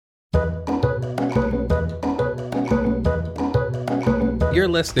You're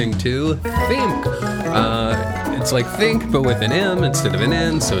listening to Think. It's like Think, but with an M instead of an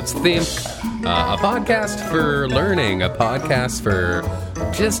N, so it's Think. A podcast for learning, a podcast for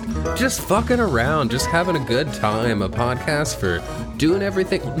just fucking around, just having a good time, a podcast for doing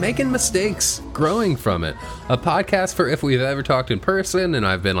everything, making mistakes, growing from it, a podcast for if we've ever talked in person and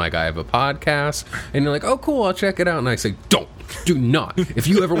I've been like, I have a podcast, and you're like, oh cool, I'll check it out, and I say, do not, if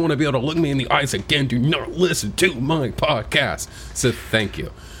you ever want to be able to look me in the eyes again, do not listen to my podcast. So thank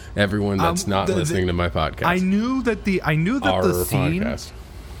you, everyone that's not listening to my podcast. I knew that the scene podcast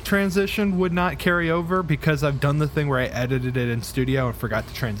transition would not carry over because I've done the thing where I edited it in studio and forgot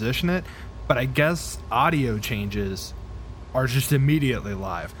to transition it, but I guess audio changes are just immediately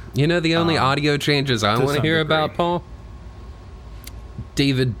live. You know the only audio changes I want to hear about, Paul?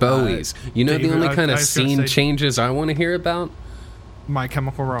 David Bowie's. You know the only kind of scene changes I want to hear about? My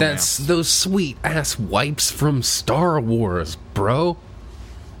Chemical Romance. That's those sweet ass wipes from Star Wars, bro.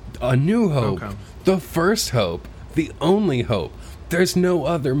 A New Hope. Okay. The first hope. The only hope. There's no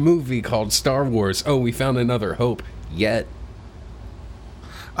other movie called Star Wars. Oh, we found another hope yet.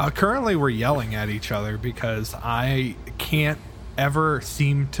 Currently, we're yelling at each other because I can't ever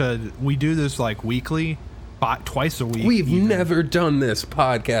seem to... We do this like weekly, twice a week. We've never done this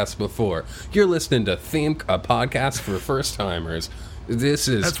podcast before. You're listening to Think, a podcast for first-timers.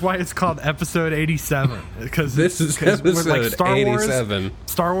 That's why it's called episode 87. Because this is episode like Star 87. Wars,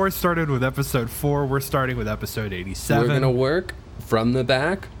 Star Wars started with episode 4. We're starting with episode 87. We're going to work from the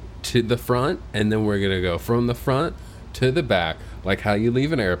back to the front, and then we're going to go from the front to the back, like how you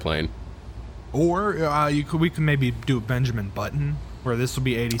leave an airplane. Or we can maybe do a Benjamin Button, where this will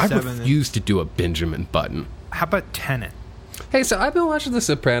be 87. I refuse to do a Benjamin Button. How about Tenet? Hey, so I've been watching The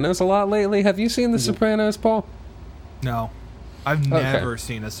Sopranos a lot lately. Have you seen The Sopranos, Paul? No. I've never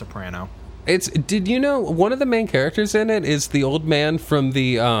seen a Soprano. Did you know one of the main characters in it is the old man from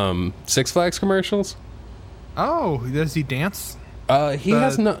the Six Flags commercials? Oh, does he dance?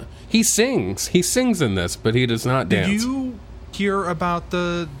 He sings. He sings in this, but he does not dance. Did you hear about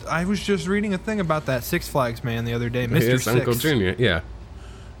I was just reading a thing about that Six Flags man the other day, Mr. His Six. Uncle Junior, yeah.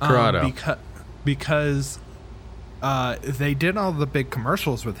 Corrado. Because they did all the big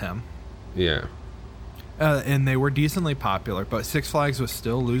commercials with him. Yeah. And they were decently popular, but Six Flags was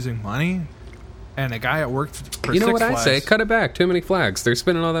still losing money. And a guy at work for Six Flags... You know what I say? Cut it back. Too many flags. They're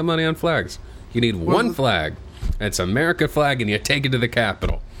spending all that money on flags. You need one flag. It's America flag, and you take it to the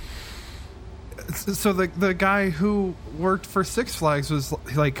Capitol. So the guy who worked for Six Flags was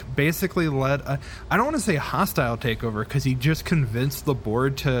like basically led I don't want to say a hostile takeover because he just convinced the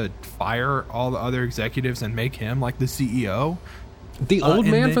board to fire all the other executives and make him like the CEO. The old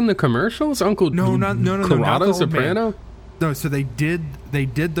man from the commercials, Uncle Corrado Soprano. No, so they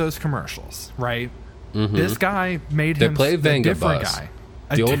did those commercials, right? Mm-hmm. This guy made him a different bus. guy.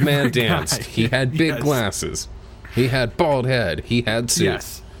 The old man danced. He had big glasses. He had bald head. He had suits.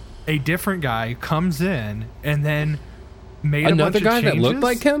 Yes. A different guy comes in and then made another a bunch guy of changes. that looked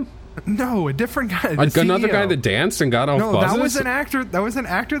like him. No, a different guy. Another guy that danced and got off buses? That was an actor. That was an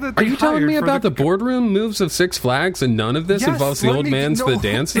actor that they Are you telling me hired about the boardroom moves of Six Flags and none of this involves the old man's the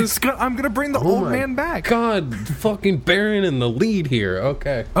dances? I'm going to bring the old man back. God, fucking Baron in the lead here.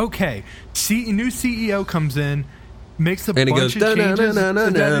 Okay. Okay. New CEO comes in, makes a bunch of changes.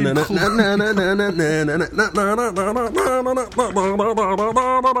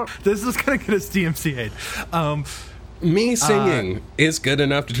 This is going to get us DMCA'd. Me singing is good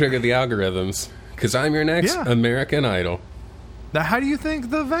enough to trigger the algorithms, because I'm your next American Idol. Now, how do you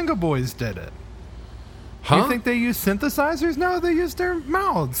think the Venga Boys did it? Huh? You think they used synthesizers? No, they used their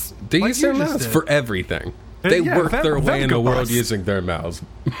mouths. They used their mouths for everything. They work their way in the world using their mouths.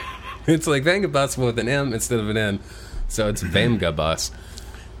 It's like Venga Bus with an M instead of an N, so it's Venga Bus.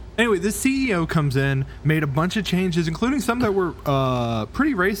 Anyway, the CEO comes in, made a bunch of changes, including some that were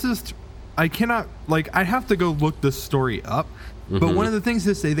pretty racist. I cannot, I'd have to go look the story up. Mm-hmm. But one of the things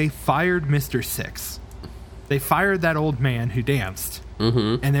is they fired Mr. Six. They fired that old man who danced.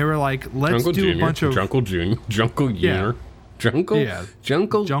 Mm-hmm. And they were like, let's do a bunch of... Jungle Junior. Jungle Junior. Jungle? Yeah.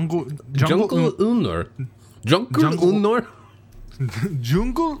 Jungle Unor. Jungle Unor.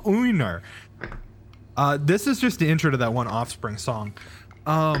 Jungle Unor. This is just the intro to that one Offspring song.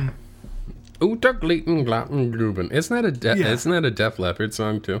 Uta Gleaton Glatten Gruben. Isn't that a Def Leppard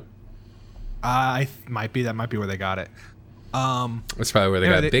song too? That might be where they got it. That's probably where they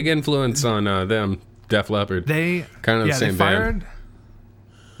got big influence on them. Def Leppard. They kind of the same band.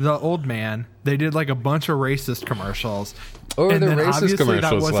 The old man. They did a bunch of racist commercials. Or And the then racist obviously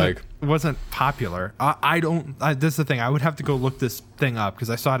commercials that wasn't popular. This is the thing. I would have to go look this thing up because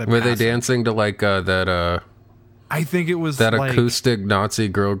I saw it. Were they dancing to like that I think it was that like, acoustic Nazi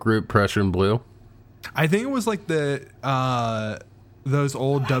girl group Prussian Blue? I think it was like the those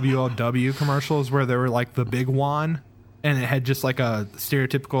old WLW commercials where they were like the big one, and it had just like a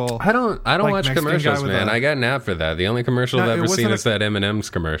stereotypical. I don't like, watch Mexican commercials, guy with man. I got an app for that. The only commercial No, I've it ever seen wasn't is that M&M's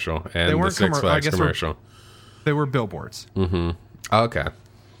commercial and They the weren't Six I Flags guess commercial. They were billboards. Okay.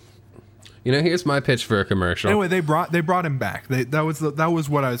 You know, here's my pitch for a commercial. Anyway, they brought him back. That was what I was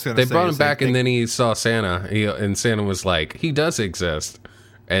going to say. They brought him back, and then he saw Santa, and Santa was like, "He does exist,"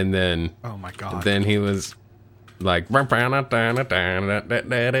 and then, oh my god, then he was like, oh,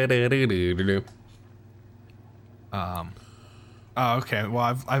 okay.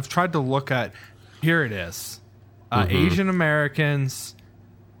 Well, I've tried to look at. Here it is. Asian Americans.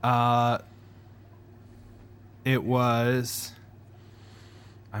 It was.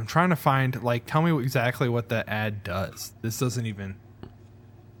 I'm trying to find. Like, tell me exactly what the ad does. This doesn't even.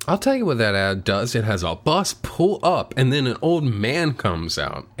 I'll tell you what that ad does. It has a bus pull up, and then an old man comes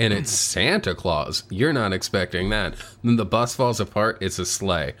out, and it's Santa Claus. You're not expecting that. Then the bus falls apart. It's a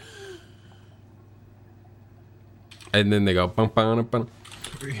sleigh. And then they go, bum, bum, bum.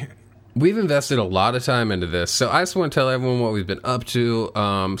 We've invested a lot of time into this. So I just want to tell everyone what we've been up to.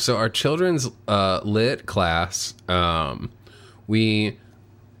 So our children's lit class, we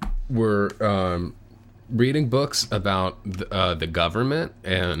were reading books about the government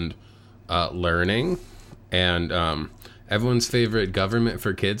and learning, and everyone's favorite Government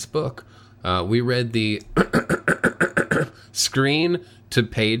for Kids book. We read the screen to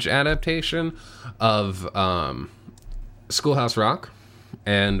page adaptation of Schoolhouse Rock,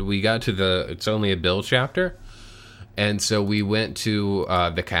 and we got to it's only a Bill chapter, and so we went to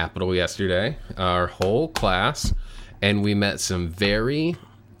the Capitol yesterday, our whole class, and we met some very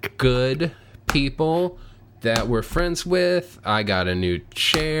good people that we're friends with. I got a new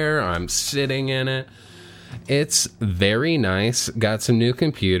chair. I'm sitting in it. It's very nice. Got some new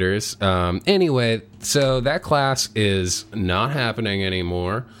computers. Anyway, so that class is not happening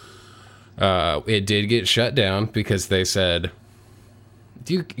anymore. It did get shut down because they said,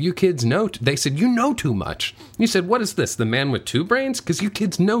 you kids know. They said, you know too much. You said, what is this? The man with two brains? Because you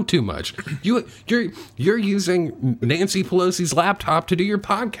kids know too much. You're using Nancy Pelosi's laptop to do your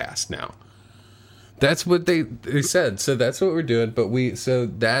podcast now. That's what they said. So that's what we're doing. But so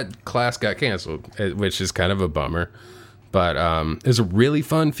that class got canceled, which is kind of a bummer. But it was a really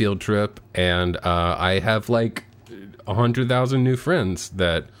fun field trip, and I have like 100,000 new friends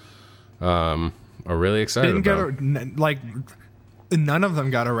that are really excited about. None of them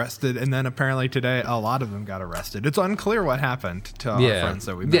got arrested, and then apparently today a lot of them got arrested. It's unclear what happened to our friends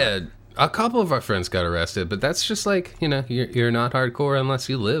that we met. Yeah, a couple of our friends got arrested, but that's just like, you're not hardcore unless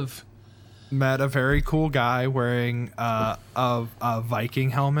you live. Met a very cool guy wearing a Viking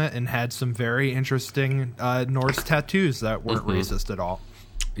helmet and had some very interesting Norse tattoos that weren't racist at all.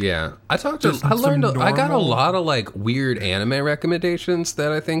 Yeah, I got a lot of like weird anime recommendations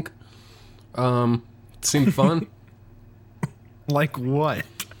that I think seem fun. Like what?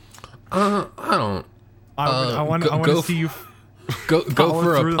 I don't. I want to see you go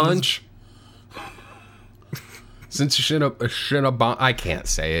for a punch. Since you should have, I can't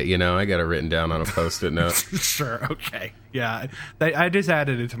say it. I got it written down on a Post-it note. Sure, okay, yeah. I just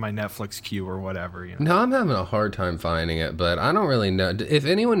added it to my Netflix queue or whatever. No, I'm having a hard time finding it, but I don't really know. If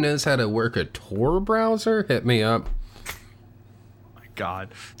anyone knows how to work a Tor browser, hit me up. My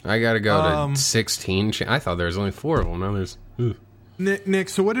God, I got to go to 16. I thought there was only 4 of them. Now there's. Nick,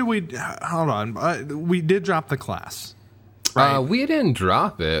 so what did we? Hold on, we did drop the class. Right? We didn't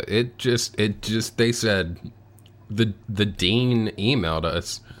drop it. It just. They said. The dean emailed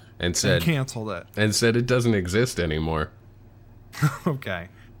us and said canceled it and said it doesn't exist anymore. Okay.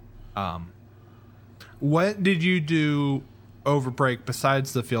 What did you do over break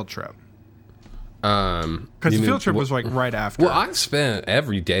besides the field trip? Because the field trip was like right after. Well, I spent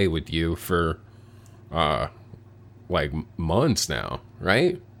every day with you for like months now,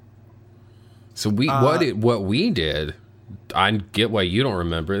 right? So what we did. I get why you don't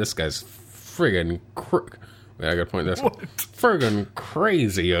remember. This guy's friggin' I gotta point this. Friggin'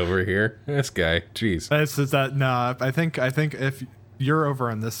 crazy over here. This guy, jeez. I think if you're over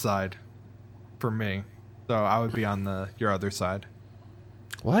on this side, for me, so I would be on your other side.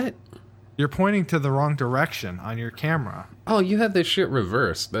 What? You're pointing to the wrong direction on your camera. Oh, you have this shit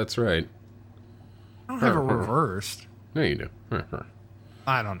reversed. That's right. I don't have it reversed. No, you do.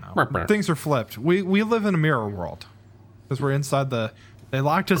 I don't know. Things are flipped. We live in a mirror world because we're inside they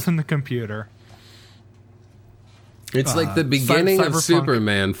locked us in the computer. It's like the beginning of Cyberpunk.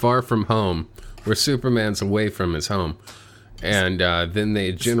 Superman Far From Home, where Superman's away from his home. And then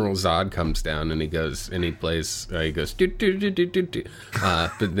the General Zod comes down and he goes and he plays. He goes do do do do do do.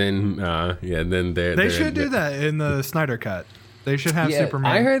 But then then They should do that in the Snyder cut. They should have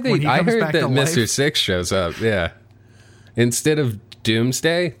Superman. I heard when he comes back that to Mr. life. Six shows up. Yeah, instead of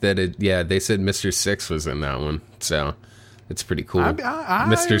Doomsday, they said Mr. Six was in that one. So it's pretty cool. I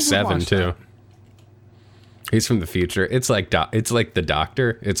Mr. would Seven watch too. that. He's from the future. It's like the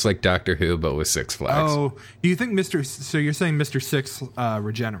Doctor. It's like Doctor Who, but with Six Flags. Oh, do you think Mr. So you're saying Mr. Six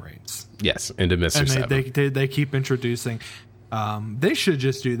regenerates? Yes, into Mr. And Seven. they keep introducing. They should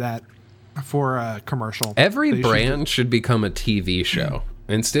just do that for a commercial. Every They brand should become a TV show.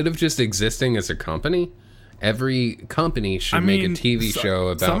 Instead of just existing as a company, every company should make a TV show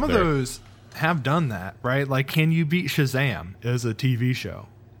about some of those have done that, right? Like, Can You Beat Shazam is a TV show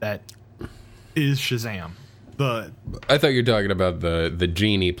that is Shazam. I thought you were talking about the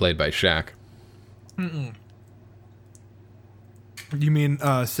genie played by Shaq. You mean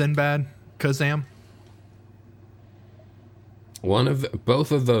Sinbad Kazam?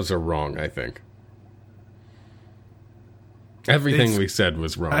 Both of those are wrong, I think. Everything we said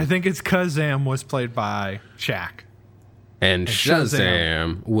was wrong. I think it's Kazam was played by Shaq. and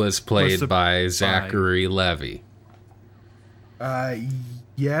Shazam was played by Zachary Levi.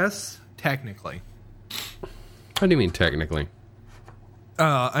 Yes, technically. What do you mean technically?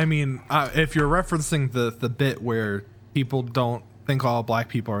 I mean, if you're referencing the bit where people don't think all black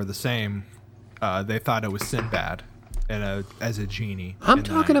people are the same, they thought it was Sinbad as a genie. I'm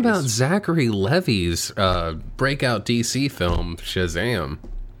talking about Zachary Levi's breakout DC film, Shazam.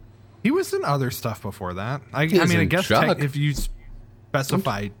 He was in other stuff before that. I was mean, I in guess Chuck. if you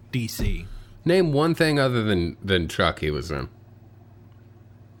specify DC. Name one thing other than Chuck he was in.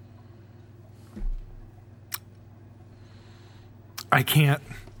 I can't.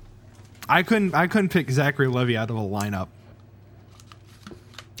 I couldn't pick Zachary Levi out of a lineup.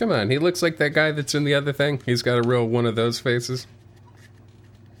 Come on, he looks like that guy that's in the other thing. He's got a real one of those faces.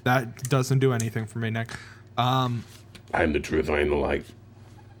 That doesn't do anything for me, Nick. I'm the truth, I am the light.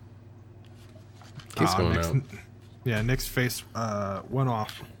 Keeps going Nick's, out. Yeah, Nick's face went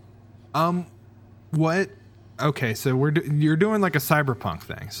off. What? Okay, so you're doing like a cyberpunk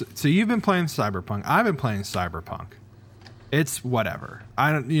thing. So you've been playing cyberpunk. I've been playing cyberpunk. It's whatever.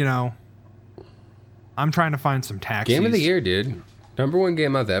 I don't. I'm trying to find some taxis. Game of the year, dude. Number one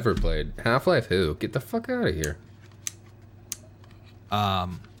game I've ever played. Half-Life who? Get the fuck out of here. I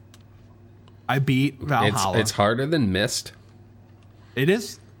beat Valhalla. It's harder than Myst. It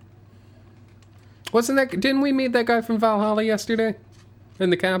is. Didn't we meet that guy from Valhalla yesterday? In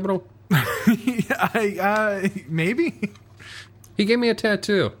the Capitol? Maybe. He gave me a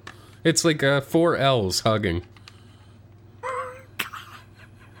tattoo. It's like 4 L's hugging.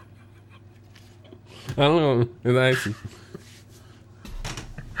 I don't know.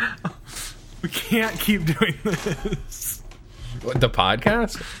 We can't keep doing this. What, the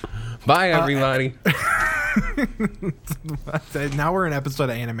podcast? Bye, everybody. Now we're in an episode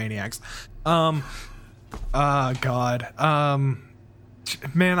of Animaniacs. God.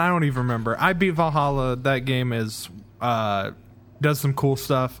 Man, I don't even remember. I beat Valhalla. That game is does some cool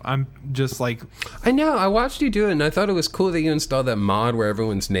stuff. I'm just like, I know. I watched you do it, and I thought it was cool that you installed that mod where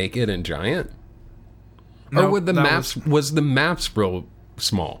everyone's naked and giant. no, Or were the that maps? Was the maps real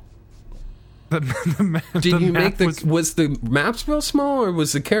small? Did Did you make was the maps real small, or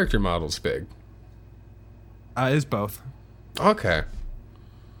was the character models big? Is both. Okay.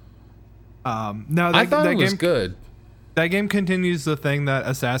 No, I thought that it was game good. That game continues the thing that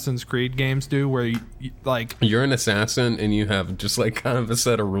Assassin's Creed games do, where you like You're an assassin, and you have just like kind of a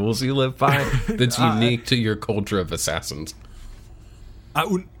set of rules you live by that's unique to your culture of assassins.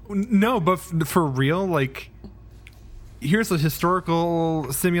 No, but for real, like, here's a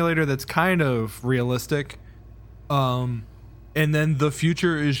historical simulator that's kind of realistic, and then the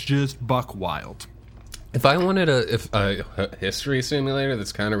future is just buck wild. If I wanted a history simulator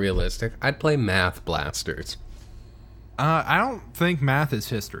that's kind of realistic, I'd play Math Blasters. I don't think math is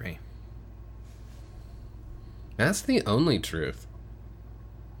history. That's the only truth.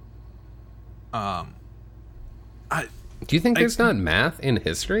 I Do you think there's not math in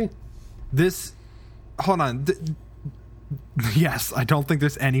history? Hold on. Yes, I don't think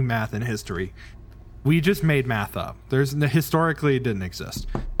there's any math in history. We just made math up. Historically, it didn't exist.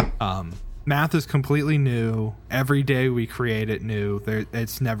 Math is completely new. Every day we create it new.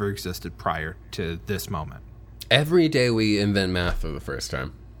 It's never existed prior to this moment. Every day we invent math for the first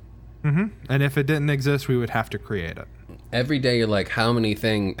time. Mm-hmm. And if it didn't exist, we would have to create it. every day you're like, how many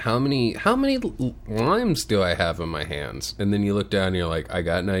limes do I have in my hands? And then you look down and you're like, I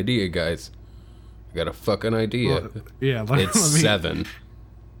got an idea, guys. I got a fucking idea. Yeah, it's 7.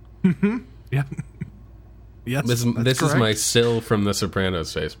 Yeah. Yes, this is my Syl from The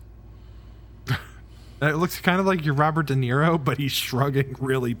Sopranos face. It looks kind of like you're Robert De Niro, but he's shrugging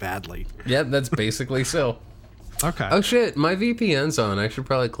really badly. Yeah, that's basically Syl. Okay. Oh shit, my VPN's on. I should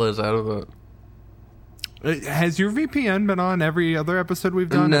probably close out of it. Has your VPN been on every other episode we've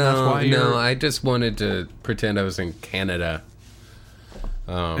done? No, I just wanted to pretend I was in Canada.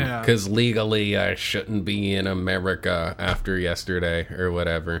 Because legally I shouldn't be in America after yesterday or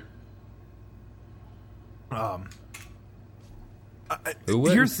whatever.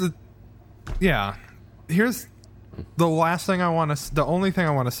 Here's the last thing the only thing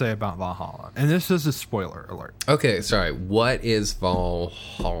I want to say about Valhalla, and this is a spoiler alert. Okay, sorry. What is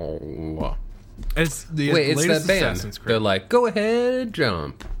Valhalla? It's the it's latest that band. Assassin's Creed. They're like, go ahead,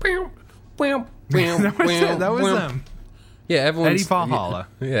 jump. That was them. Yeah, everyone's Eddie Valhalla.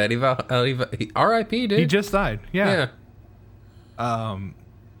 Yeah, Eddie Valhalla. R.I.P. Dude. He just died. Yeah.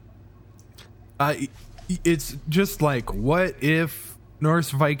 It's just like, what if Norse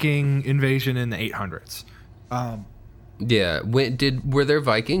Viking invasion in the 800s? Yeah. Were there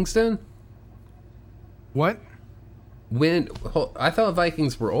Vikings then? What? I thought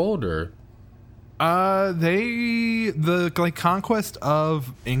Vikings were older. The conquest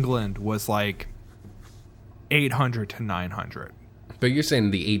of England was like 800 to 900. But you're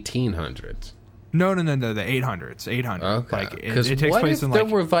saying the 1800s. No, the 800s. 800. Okay. Like it takes what place if in there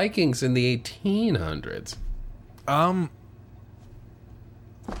were Vikings in the 1800s?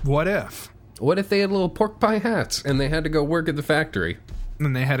 What if? What if they had little pork pie hats and they had to go work at the factory?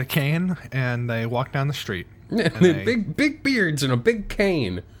 And they had a cane and they walked down the street. Yeah, big beards and a big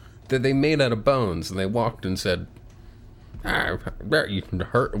cane that they made out of bones, and they walked and said, "You can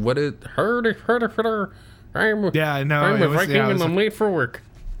hurt. What is hurt? I'm a Viking and I'm late for work."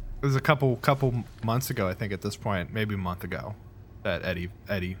 It was a couple months ago, I think. At this point, maybe a month ago, that Eddie.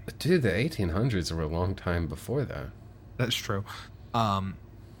 Dude, the 1800s were a long time before that. That's true.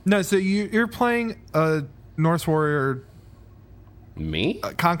 No, so you're playing a Norse warrior. Me?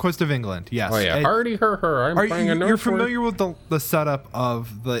 Conquest of England, yes. Oh, yeah. Hardy her. I'm playing a Norse You're familiar with the setup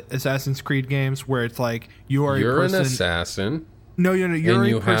of the Assassin's Creed games where it's like you're a person... an assassin. No, you're and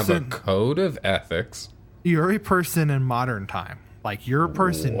you a person... have a code of ethics. You're a person in modern time. Like, you're a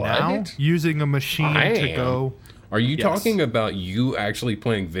person now using a machine to go... Are you talking about you actually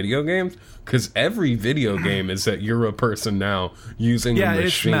playing video games? Because every video game is that you're a person now using a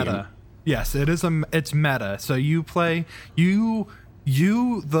machine. Yeah, it's meta. Yes, it is. It's meta. So you play the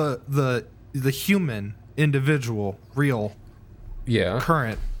human individual, real,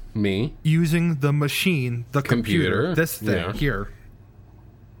 current me using the machine, the computer this thing here,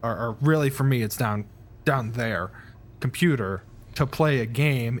 or really for me, it's down there, computer, to play a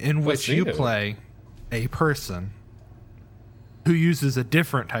game in which you play a person who uses a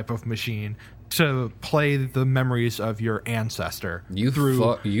different type of machine to play the memories of your ancestor. You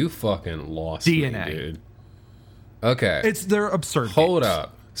fucking lost DNA. Me, dude. Okay. They're absurd. Hold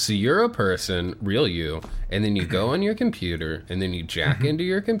up. So you're a person, real you, and then you go on your computer, and then you jack into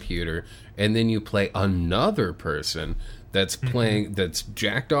your computer, and then you play another person that's playing, that's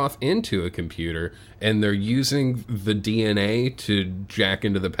jacked off into a computer, and they're using the DNA to jack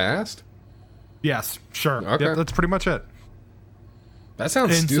into the past? Yes, sure. Okay. Yep, that's pretty much it. That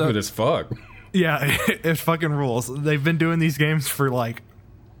sounds stupid as fuck. Yeah, it fucking rules. They've been doing these games for like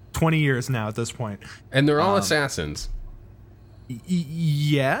 20 years now at this point. And they're all assassins.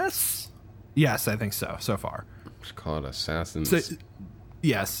 Yes, I think so far. Just call it Assassin's. So,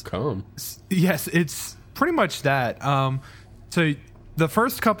 yes. Come. Yes, it's pretty much that. So the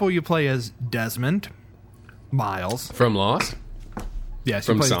first couple you play as Desmond, Miles from Lost. Yes,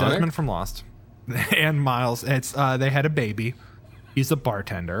 from you play Sonic? Desmond from Lost, and Miles. It's they had a baby. He's a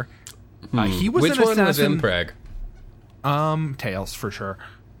bartender. He was Which an one assassin. was Impreg? Tails for sure.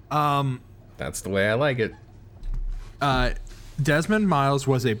 That's the way I like it. Desmond Miles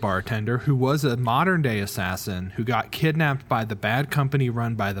was a bartender who was a modern day assassin who got kidnapped by the bad company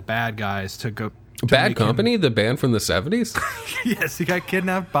run by the bad guys to go. Bad Company, the band from the 70s? Yes, he got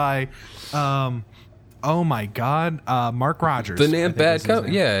kidnapped by, oh my God, Mark Rogers. The name Bad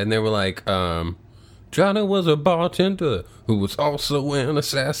Company? Yeah, and they were like, Johnny was a bartender who was also an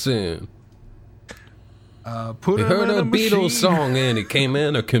assassin. Put We him heard in a machine. Beatles song and it came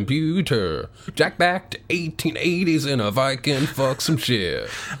in a computer. Jack back to 1880s and a Viking fuck some shit.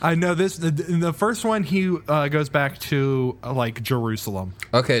 I know this. The first one, he goes back to like Jerusalem.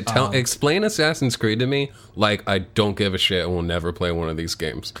 Okay, explain Assassin's Creed to me like I don't give a shit and will never play one of these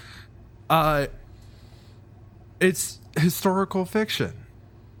games. It's historical fiction.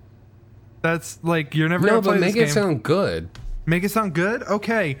 That's like you're never No, gonna play but make this it game. sound good. Make it sound good.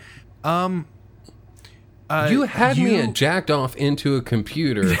 Okay. You had me jacked off into a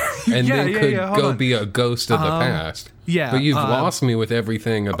computer and then could hold go on. be a ghost of the past. yeah, But you've lost me with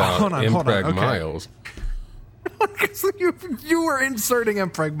everything about hold on, Impreg okay. Miles. So you were inserting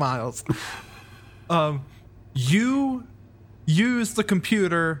Impreg Miles. You use the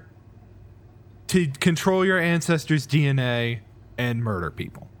computer to control your ancestors' DNA and murder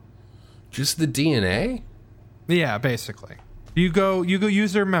people. Just the DNA? Yeah, basically. You go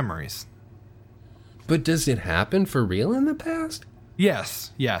use their memories. But does it happen for real in the past?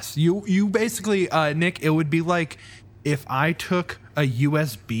 Yes. You basically, Nick, it would be like if I took a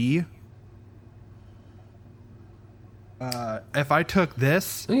USB. If I took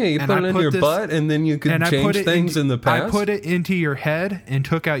this, Yeah, you and put I it in your butt, and then you could and I put change it things in the past. I put it into your head and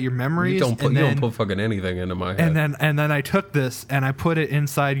took out your memories. You don't put, and you then, don't put fucking anything into my head. and then I took this and I put it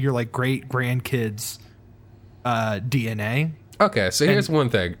inside your like great grandkids' DNA. Okay, so here's one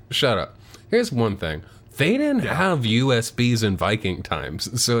thing. Shut up. Here's one thing. They didn't have USBs in Viking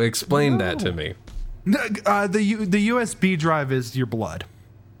times, so explain that to me. The USB drive is your blood.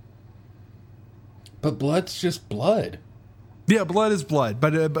 But blood's just blood. Yeah, blood is blood,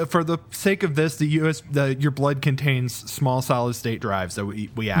 but for the sake of this, your blood contains small solid state drives that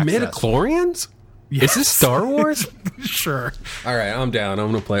we access. Midichlorians? Yes. Is this Star Wars? Sure. All right, I'm down.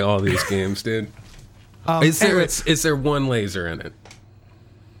 I'm gonna play all these games, dude. Anyway. Is there one laser in it?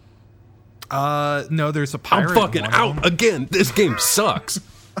 No, there's a pirate. I'm fucking in one of out them. again. This game sucks.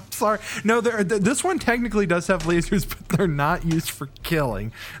 Sorry. No, this one technically does have lasers, but they're not used for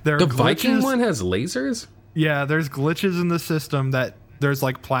killing. There are The glitches. Viking one has lasers? Yeah, there's glitches in the system that there's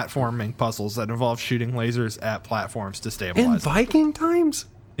like platforming puzzles that involve shooting lasers at platforms to In stabilize. Viking times?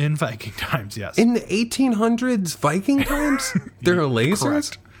 In Viking times, yes. In the 1800s Viking times? There are lasers?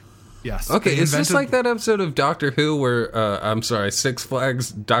 Correct. Yes. Okay, They is this invented- like that episode of Doctor Who where, I'm sorry, Six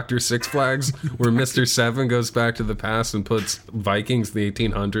Flags, Dr. Six Flags, where Mr. Seven goes back to the past and puts Vikings, the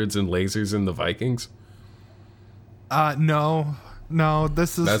 1800s, and lasers in the Vikings? No,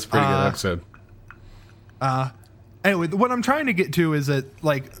 this is... That's a pretty good episode. Anyway, what I'm trying to get to is that,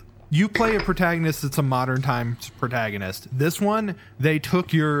 like, you play a protagonist that's a modern times protagonist. This one, they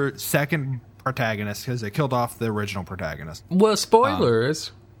took your second protagonist because they killed off the original protagonist. Well,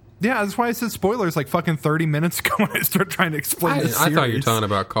 spoilers. Yeah, that's why I said spoilers like fucking 30 minutes ago when I started trying to explain I the series. thought you were talking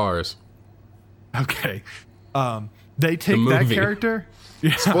about cars. Okay. They take The that movie. character.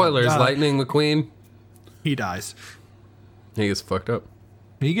 Yeah, Spoilers, Lightning McQueen, he dies. he gets fucked up.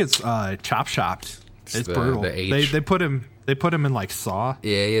 He gets chopped. It's the- brutal. the H. They put him in like Saw.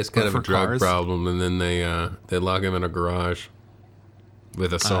 Yeah, he has kind of a for drug cars. problem, and then they lock him in a garage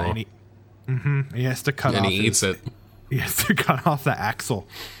with a saw, And he has to cut and off he eats it He has to cut off the axle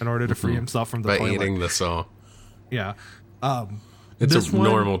in order to free himself from the by toilet. eating the saw. Yeah. It's This a one-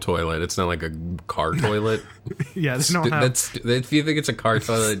 normal toilet. It's not like a car toilet. Yeah, they don't have... If you think it's a car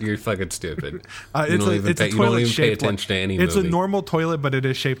toilet, you're fucking stupid. You it's don't a, even it's a pay, you don't toilet even pay shaped attention to any It's movie. a normal toilet, but it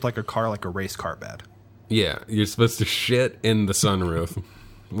is shaped like a car, like a race car bed. Yeah, you're supposed to shit in the sunroof,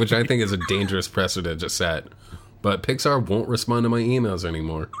 which I think is a dangerous precedent to set. But Pixar won't respond to my emails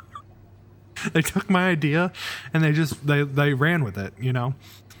anymore. They took my idea and they ran with it, you know?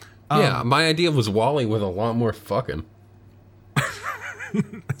 Yeah, my idea was Wall-E with a lot more fucking.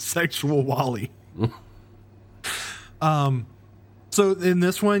 Sexual Wall-E. So in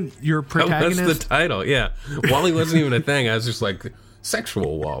this one, your protagonist... That's the title, yeah. Wall-E wasn't even a thing. I was just like,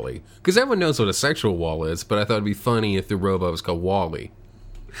 sexual Wall-E. Because everyone knows what a sexual wall is, but I thought it'd be funny if the robot was called Wall-E.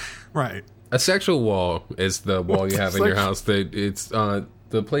 Right. A sexual wall is the wall you have in your house. It's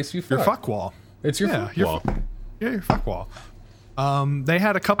the place you fuck. Your fuck wall. It's your Yeah, fuck your wall. Yeah, your fuck wall. They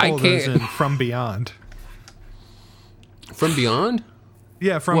had a couple of those in From Beyond. From Beyond?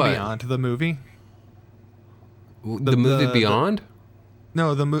 Yeah, From What? Beyond, the movie. The movie Beyond?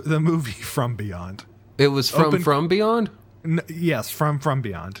 No, the movie From Beyond. It was from Beyond? Yes, from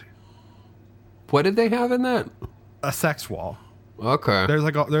Beyond. What did they have in that? A sex wall. Okay.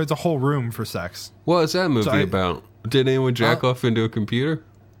 There's a whole room for sex. What is that movie about? Did anyone jack off into a computer?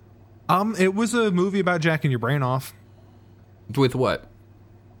 It was a movie about jacking your brain off. With what?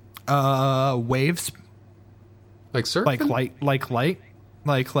 Waves, Like surfing? like light.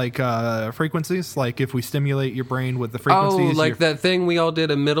 like frequencies. Like if we stimulate your brain with the frequencies. Oh, like that thing we all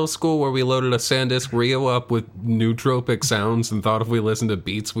did in middle school where we loaded a SanDisk Rio up with nootropic sounds and thought if we listened to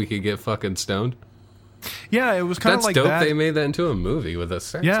beats we could get fucking stoned. Yeah, it was kind of like dope. that. They made that into a movie with a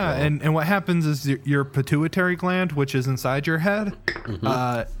sex Yeah, doll. and what happens is your pituitary gland, which is inside your head,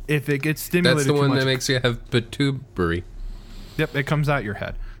 if it gets stimulated that's the too one much, that makes you have pituitary. Yep, it comes out your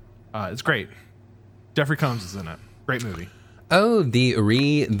head. It's great. Jeffrey Combs is in it. Great movie. Oh, the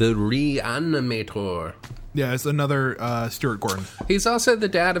Reanimator. Yeah, it's another Stuart Gordon. He's also the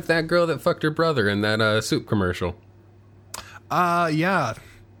dad of that girl that fucked her brother in that soup commercial. Yeah.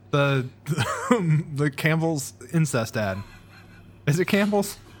 The Campbell's incest ad. Is it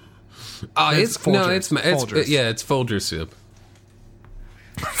Campbell's? It's Folgers. Folgers soup.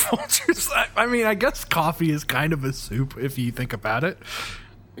 Folgers. I mean, I guess coffee is kind of a soup if you think about it.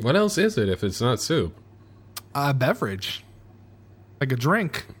 What else is it if it's not soup? A beverage, like a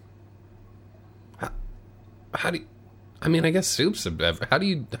drink. How do you, I mean, I guess soup's a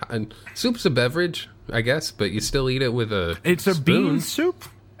beverage. Soup's a beverage, I guess, but you still eat it with a It's a spoon. bean soup.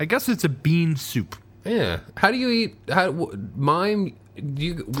 I guess it's a bean soup. Yeah. How do you eat? Mine?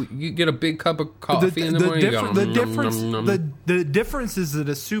 You get a big cup of coffee in the morning. The difference is that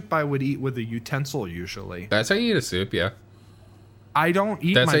a soup I would eat with a utensil usually. That's how you eat a soup. Yeah. I don't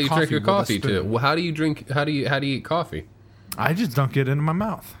eat. That's my how you coffee drink your with a coffee spoon. too. Well, how do you drink? How do you eat coffee? I just dunk it into my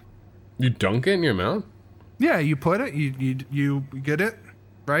mouth. You dunk it in your mouth? Yeah, you put it. You get it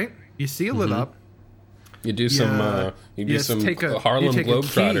right. You seal it up. You do some Harlem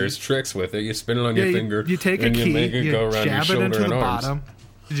Globetrotters tricks with it. You spin it on your finger. You take a and key, you make it go around your jab it shoulder into and the arms. bottom,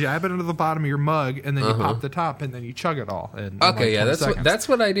 jab it into the bottom of your mug, and then you pop the top, and then you chug it all. In Okay, like 20 yeah, seconds. that's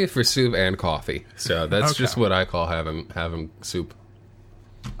what I do for soup and coffee. So that's just what I call having soup.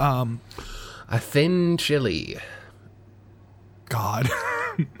 A thin chili. God.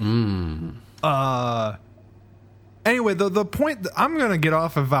 Anyway, the point I'm gonna get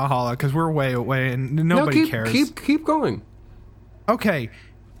off of Valhalla because we're way away and nobody cares. Keep going. Okay,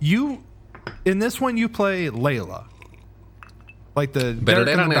 you in this one you play Layla, like the Derek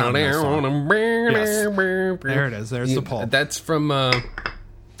and the Dominoes song. Yes. There it is. There's the pull. That's from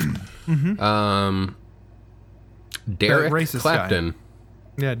Derek racist Clapton. guy.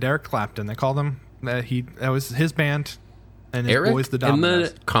 Yeah, Derek Clapton. They called him. That was his band, and his Eric boys the and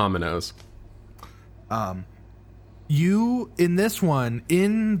Dominoes. the Commonos. You in this one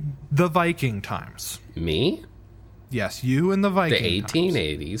in the Viking times. Me? Yes, you in the Viking The times.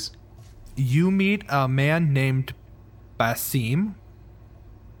 1880s. You meet a man named Basim,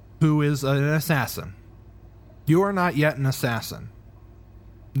 who is an assassin. You are not yet an assassin,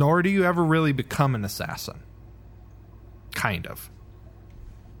 nor do you ever really become an assassin. Kind of.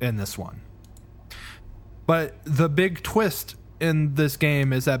 In this one. But the big twist in this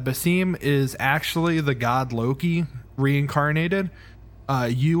game is that Basim is actually the god Loki reincarnated.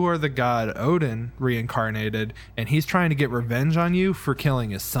 You are the god Odin reincarnated, and he's trying to get revenge on you for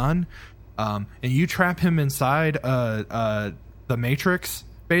killing his son. And you trap him inside the Matrix,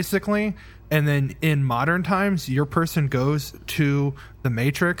 basically. And then in modern times, your person goes to the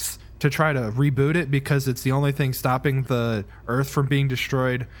Matrix to try to reboot it because it's the only thing stopping the Earth from being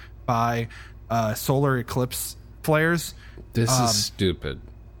destroyed by solar eclipse flares. This is stupid.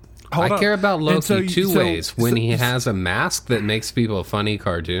 Hold I up. care about Loki two ways. When he so- has a mask that makes people funny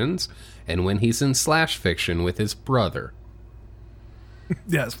cartoons, and when he's in slash fiction with his brother.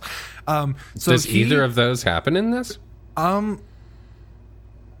 Yes. So Does either of those happen in this?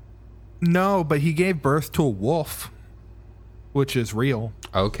 No, but he gave birth to a wolf, which is real.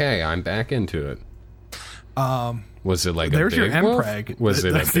 Okay, I'm back into it. Was it like There's a your big wolf? Mpreg. Was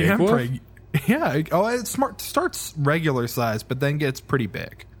it That's a big the wolf? Mpreg. Yeah. Oh, it starts regular size, but then gets pretty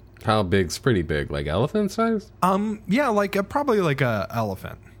big. How big's pretty big? Like elephant size? Yeah, like probably like a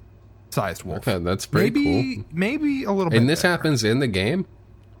elephant sized wolf. Okay, that's pretty cool. Maybe a little bit. And this bigger. happens in the game?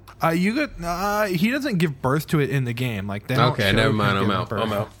 You get. He doesn't give birth to it in the game. Like they don't Okay, show never him mind. I'm giving out. birth.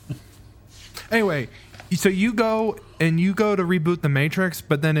 I'm out. Anyway, so you go to reboot the Matrix,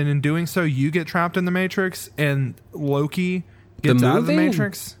 but then in doing so, you get trapped in the Matrix, and Loki gets out of the movie?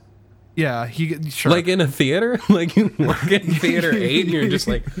 Matrix. Yeah, sure. Like in a theater? Like you walk in theater 8 and you're just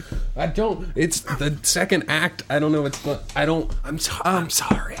like, it's the second act. I don't know what's going I'm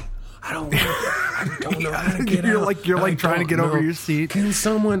sorry. I don't know how to get out. You're trying to get over your seat. Can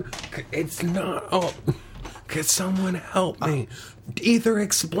someone, can someone help me? Either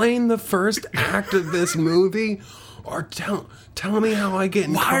explain the first act of this movie or tell me how I get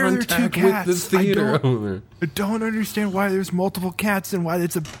in Why are there two contact with cats? this theater owner. I don't understand why there's multiple cats and why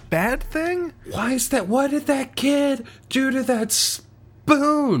it's a bad thing. Why is that? What did that kid do to that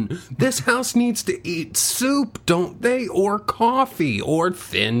Boone, this house needs to eat soup, don't they? Or coffee, or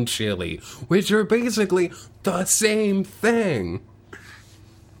thin chili, which are basically the same thing.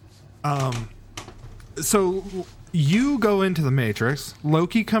 So you go into the Matrix.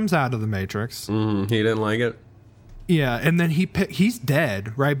 Loki comes out of the Matrix. He didn't like it. Yeah, and then he's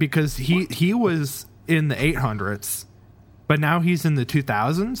dead, right? Because he was in the 800s, but now he's in the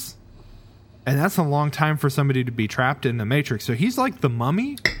 2000s, and that's a long time for somebody to be trapped in the Matrix. So he's like the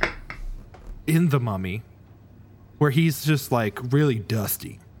Mummy in the Mummy, where he's just like really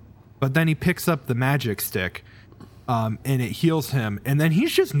dusty, but then he picks up the magic stick, and it heals him, and then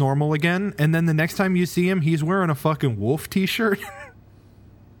he's just normal again. And then the next time you see him, he's wearing a fucking wolf t-shirt.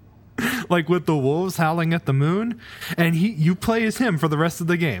 Like with the wolves howling at the moon, and you play as him for the rest of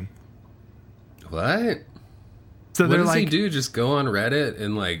the game. What? So What they're does like, he do? Just go on Reddit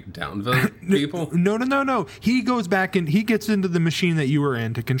and like downvote people? No. He goes back and he gets into the machine that you were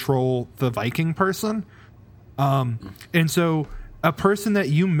in to control the Viking person. And so a person that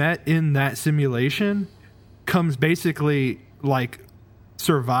you met in that simulation comes basically like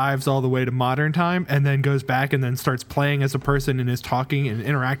survives all the way to modern time and then goes back and then starts playing as a person and is talking and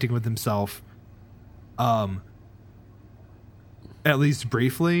interacting with himself. At least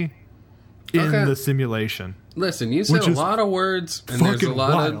briefly in the simulation. Listen, you said a lot of words and there's a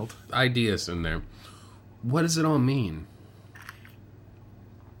lot wild. of ideas in there. What does it all mean?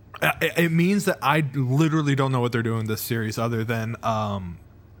 It means that I literally don't know what they're doing in this series other than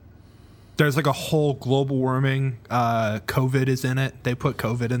there's like a whole global warming. COVID is in it. They put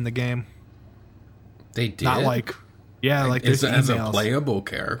COVID in the game. They did? Not like, yeah, like there's as a emails. playable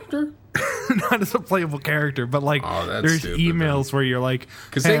character? Not as a playable character, but like there's stupid, emails where you're like,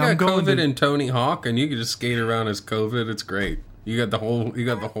 because hey, they got COVID in Tony Hawk, and you can just skate around as COVID. It's great. You got the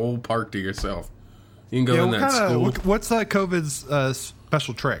whole park to yourself. You can go in that school. What's COVID's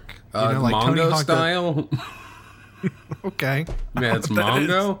special trick? Like Mongo Tony Hawk style. Okay. Yeah, it's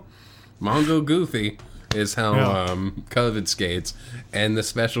Mongo. Mongo Goofy is how COVID skates, and the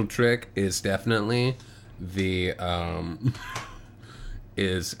special trick is definitely the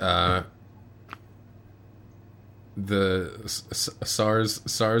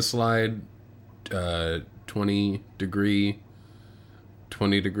SARS slide 20 degree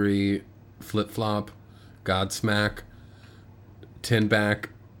flip flop Godsmack 10 back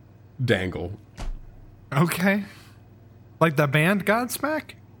dangle. Okay. Like the band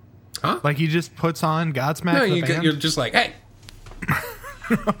Godsmack? Huh? Like he just puts on Godsmack? No, the band? you're just like, hey.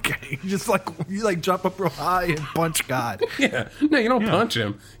 Okay. Just like you like jump up real high and punch God. Yeah. No, you don't punch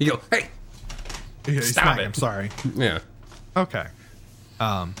him. You go, hey. Yeah, Stop it. I'm sorry. Yeah. Okay.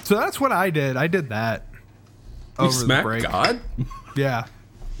 So that's what I did. I did that You over the smacked break. God? Yeah.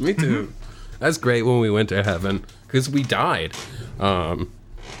 Me too. That's great when we went to heaven because we died. And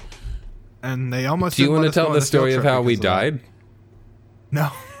they almost. Do you want to tell the the story of how we died? No.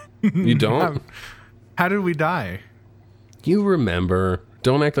 You don't? How did we die? You remember.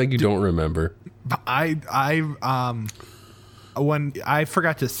 Don't act like you don't remember. When I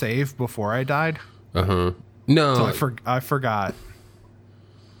forgot to save before I died. Uh-huh. No. So I forgot.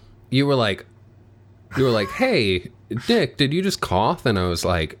 You were like, hey, Nick, did you just cough? And I was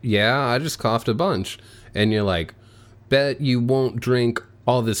like, yeah, I just coughed a bunch. And you're like, bet you won't drink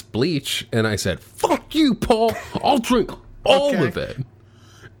all this bleach. And I said, fuck you, Paul. I'll drink all of it.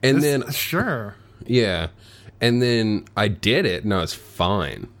 And then, sure. Yeah. And then I did it and I was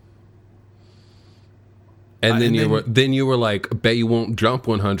fine. And then you were like, bet you won't jump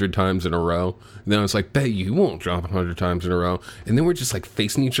 100 times in a row. And then I was like, bet you won't jump 100 times in a row. And then we're just like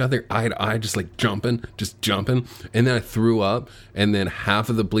facing each other eye to eye, just like jumping. And then I threw up. And then half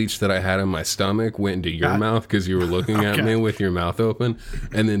of the bleach that I had in my stomach went into your mouth because you were looking at me with your mouth open.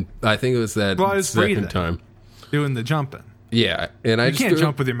 And then I think it was that second time. Doing the jumping. Yeah, and you can't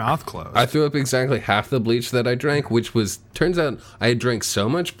jump with your mouth closed. I threw up exactly half the bleach that I drank, which turns out I had drank so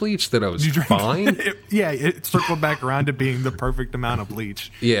much bleach that I was fine. It circled back around to being the perfect amount of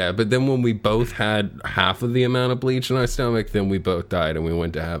bleach. Yeah, but then when we both had half of the amount of bleach in our stomach, then we both died and we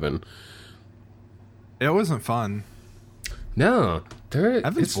went to heaven. It wasn't fun. No,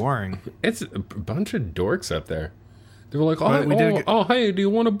 heaven's boring. It's a bunch of dorks up there. They were like, hey, do you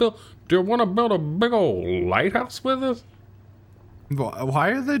want to build a big old lighthouse with us?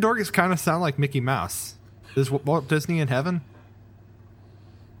 Why are the dorks kind of sound like Mickey Mouse? Is Walt Disney in heaven?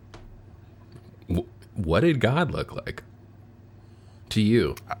 What did God look like to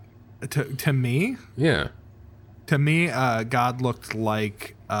you? To me? Yeah. To me, God looked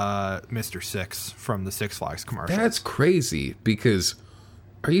like Mr. Six from the Six Flags commercial. That's crazy because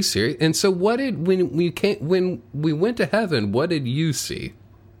Are you serious? And so what did, when we went to heaven, what did you see?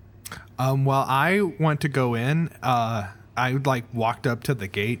 Well, I went to go in, I like walked up to the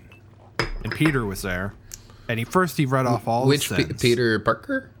gate and Peter was there. And he read off all the sins. Peter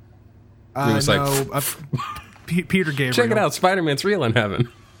Parker? He was Peter Gabriel. Check it out, Spider-Man's real in heaven.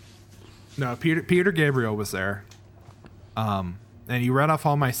 No, Peter Gabriel was there. And he read off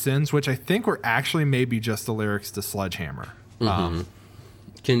all my sins, which I think were actually maybe just the lyrics to Sledgehammer. Mm-hmm.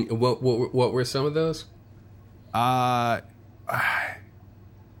 What were some of those?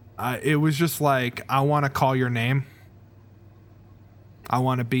 It was just like, I want to call your name. I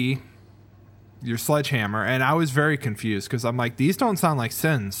want to be your sledgehammer. And I was very confused because I'm like, these don't sound like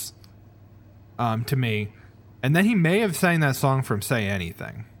sins to me. And then he may have sang that song from Say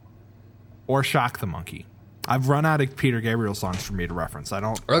Anything or Shock the Monkey. I've run out of Peter Gabriel songs for me to reference. I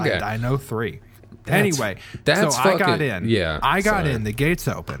know 3. Anyway, I got in. Yeah. I got in. The gates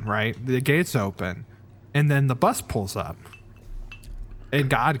open, right? The gates open. And then the bus pulls up. And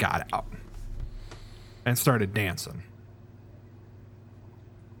God got out. And started dancing.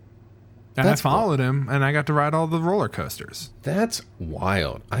 And I followed him, and I got to ride all the roller coasters. That's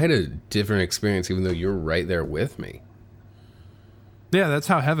wild. I had a different experience, even though you were right there with me. Yeah, that's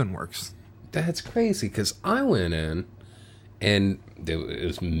how heaven works. That's crazy, because I went in, and it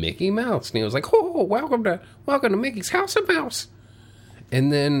was Mickey Mouse, and he was like, "Oh, welcome to Mickey's House of Mouse."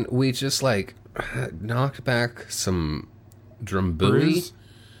 And then we just like knocked back some Drambuie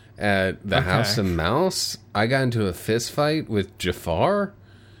at the House of Mouse. I got into a fist fight with Jafar.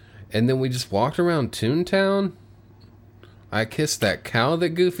 And then we just walked around Toontown. I kissed that cow that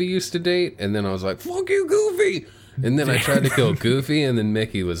Goofy used to date. And then I was like, fuck you, Goofy. And then I tried to kill Goofy. And then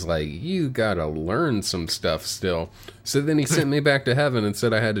Mickey was like, you gotta learn some stuff still. So then he sent me back to heaven and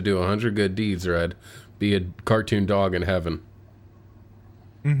said I had to do 100 good deeds or I'd be a cartoon dog in heaven.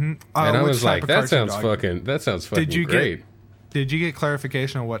 Mm-hmm. And I was like, that sounds fucking great. Did you get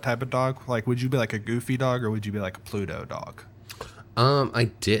clarification on what type of dog? Like, would you be like a Goofy dog or would you be like a Pluto dog? I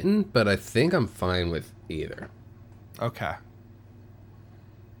didn't, but I think I'm fine with either. Okay.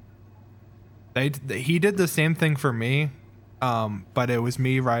 He did the same thing for me, but it was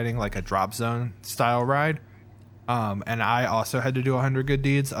me riding like a drop zone style ride, and I also had to do 100 good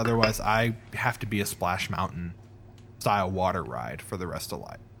deeds. Otherwise, I have to be a Splash Mountain style water ride for the rest of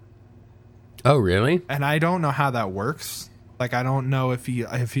life. Oh, really? And I don't know how that works. Like, I don't know if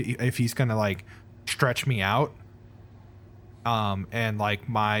he's gonna like stretch me out. And like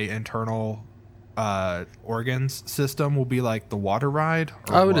my internal organs system will be like the water ride.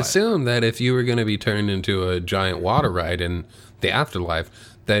 I would assume that if you were going to be turned into a giant water ride in the afterlife,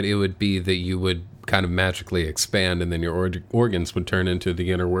 that it would be that you would kind of magically expand and then your organs would turn into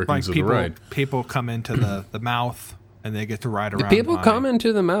the inner workings of the ride. People come into the mouth and they get to ride around. People come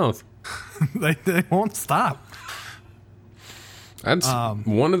into the mouth. they won't stop. That's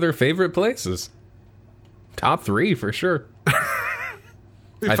one of their favorite places. Top 3 for sure.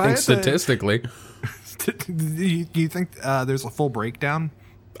 I think statistically. Do you think there's a full breakdown?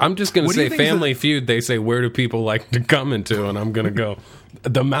 I'm just going to say Family Feud. They say, where do people like to come into? And I'm going to go,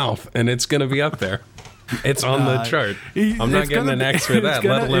 the mouth. And it's going to be up there. It's on the chart. I'm not getting an X for that,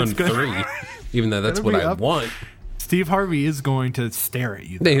 let alone 3. Even though that's what I want. Steve Harvey is going to stare at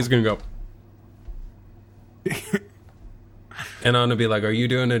you. He's going to go. And I'm going to be like, are you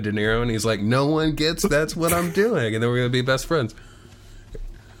doing a De Niro? And he's like, no one gets that's what I'm doing. And then we're going to be best friends.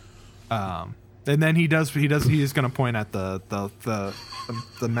 And then he's going to point at the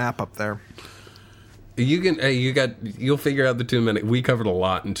map up there. You'll figure out the 2 minutes. We covered a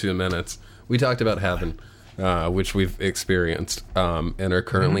lot in 2 minutes. We talked about heaven, which we've experienced, and are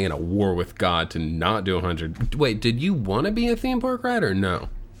currently in a war with God to not do 100. Wait, did you want to be a theme park ride or no?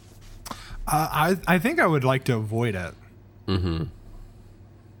 I think I would like to avoid it. Mm-hmm.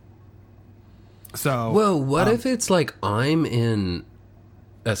 So, well, what if it's like I'm in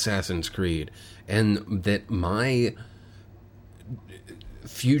Assassin's Creed and that my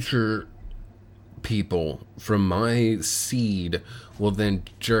future people from my seed will then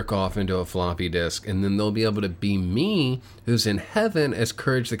jerk off into a floppy disk and then they'll be able to be me who's in heaven as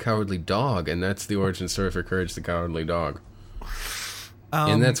Courage the Cowardly Dog, and that's the origin story for Courage the Cowardly Dog.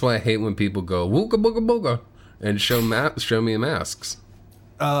 And that's why I hate when people go wooga booga booga and show me masks.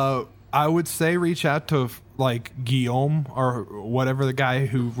 I would say reach out to like Guillaume or whatever the guy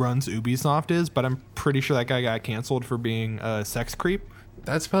who runs Ubisoft is, but I'm pretty sure that guy got canceled for being a sex creep.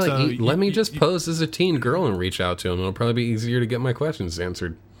 That's probably... let me just pose as a teen girl and reach out to him. It'll probably be easier to get my questions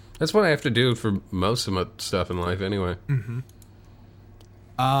answered. That's what I have to do for most of my stuff in life anyway.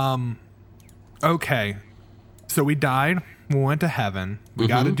 Mm-hmm. Okay. So we died. We went to heaven. We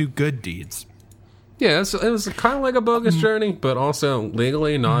got to do good deeds. Yeah, it was kind of like a bogus journey, but also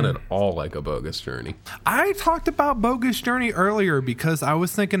legally not at all like a bogus journey. I talked about bogus journey earlier because I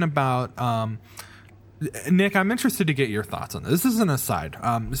was thinking about Nick. I'm interested to get your thoughts on this. This is an aside.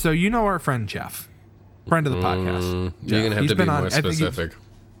 So you know our friend Jeff, friend of the podcast. You're gonna have to be more specific.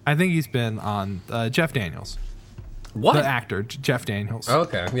 I think he's been on Jeff Daniels. What? The actor, Jeff Daniels.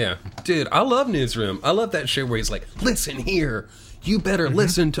 Okay, yeah. Dude, I love Newsroom. I love that shit where he's like, listen here. You better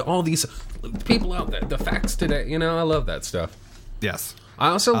listen to all these people out there. The facts today. You know, I love that stuff. Yes. I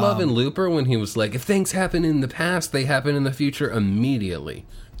also love in Looper when he was like, if things happen in the past, they happen in the future immediately.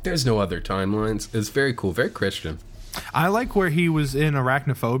 There's no other timelines. It's very cool. Very Christian. I like where he was in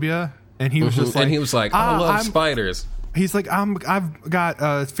Arachnophobia, and he was just like... And he was like, I love spiders. He's like, I've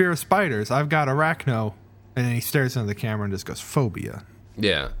got fear of spiders. I've got arachno. And then he stares into the camera and just goes, phobia.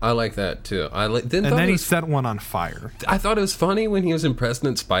 Yeah, I like that too. Then he set one on fire. I thought it was funny when he was in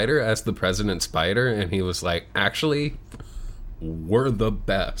President Spider as the President Spider, and he was like, actually, we're the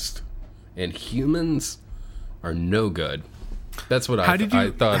best. And humans are no good. That's what I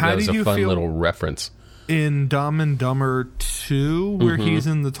thought that was a fun little reference. In Dumb and Dumber 2, where he's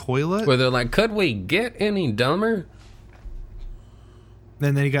in the toilet? Where they're like, could we get any dumber?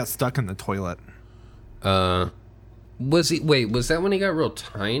 And then he got stuck in the toilet. Was that when he got real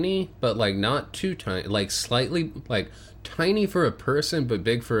tiny, but like not too tiny, like slightly like tiny for a person, but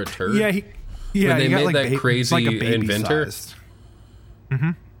big for a turd? Yeah, when they made that crazy like inventor.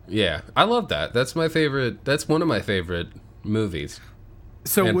 Yeah, I love that. That's my favorite. That's one of my favorite movies.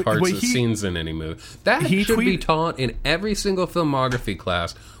 So and scenes in any movie that should be taught in every single filmography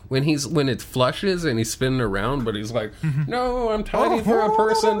class. When it flushes and he's spinning around, but he's like, "No, I'm tiny for a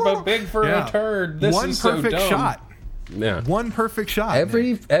person, but big for a turd." This is so dumb. One perfect shot. Yeah, one perfect shot.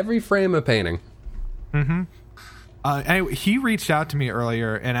 Every frame of painting. Anyway, he reached out to me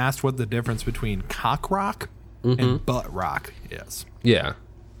earlier and asked what the difference between cock rock and butt rock is. Yeah.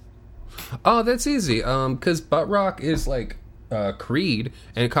 Oh, that's easy. Because butt rock is like Creed,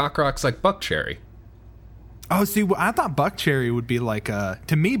 and cock rock's like Buckcherry. Oh, see, I thought Buckcherry would be like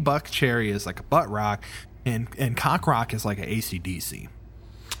to me, Buckcherry is like a butt rock, and cock rock is like a AC/DC.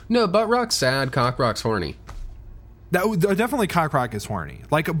 No, butt rock's sad, cock rock's horny. Definitely cock rock is horny.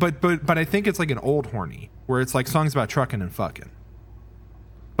 Like, but I think it's like an old horny, where it's like songs about trucking and fucking.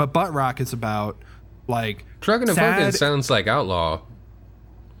 But butt rock is about like trucking and fucking sounds like outlaw.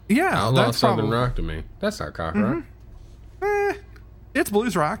 Yeah, outlaw that's Southern rock to me. That's not cock rock. It's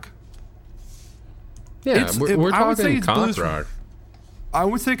blues rock. Yeah, we're talking cock rock. I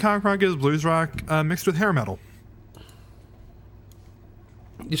would say cock rock is blues rock mixed with hair metal.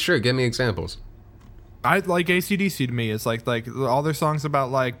 Sure, give me examples. I like AC/DC to me. It's like all their songs about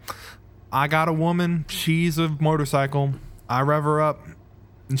like, I got a woman, she's a motorcycle, I rev her up,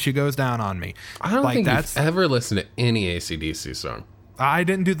 and she goes down on me. I don't think you've ever listened to any AC/DC song. I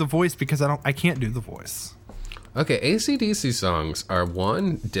didn't do the voice because I can't do the voice. Okay, AC/DC songs are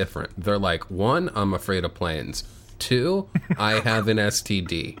one, different. They're like, one, I'm afraid of planes. Two, I have an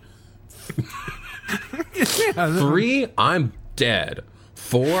STD. Three, I'm dead.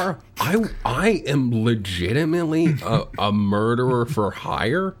 Four, I am legitimately a murderer for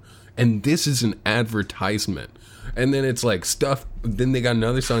hire, and this is an advertisement. And then it's like stuff. Then they got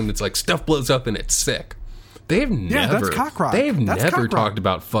another song that's like stuff blows up and it's sick. That's cock rock. They've never talked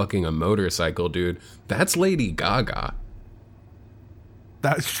about fucking a motorcycle, dude. That's Lady Gaga.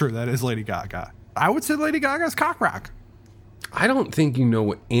 That's true. That is Lady Gaga. I would say Lady Gaga's cock rock. I don't think you know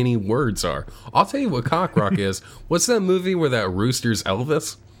what any words are. I'll tell you what cock rock is. What's that movie where that rooster's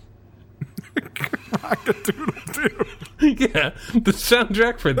Elvis? Rock-a-doodle-doo. Yeah, the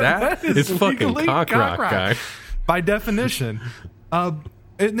soundtrack for that is fucking cock rock, guy. By definition. And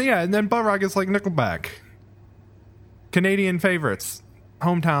then butt rock is like Nickelback. Canadian favorites.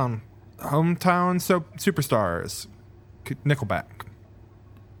 Hometown superstars. Nickelback.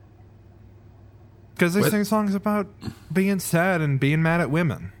 Because they sing songs about being sad and being mad at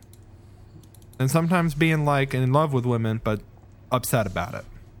women. And sometimes being like in love with women, but upset about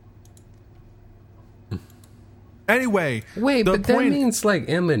it. Anyway. Wait, but that means like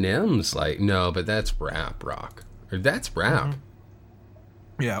Eminem's like, no, but that's rap rock. Or that's rap.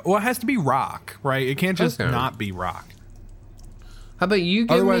 Mm-hmm. Yeah, well, it has to be rock, right? It can't just not be rock. How about you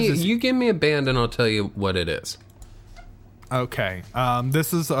give me a band and I'll tell you what it is. Okay.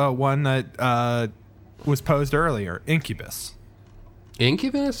 This is one that was posed earlier. Incubus.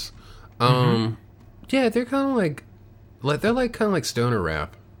 Incubus? Yeah, they're kind of like they're like kind of like stoner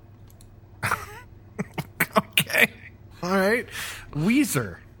rap. Okay. All right.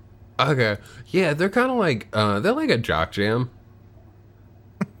 Weezer. Okay. Yeah, they're kind of like, they're like a jock jam.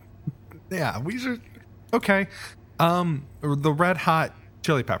 Yeah, we should. Okay. The Red Hot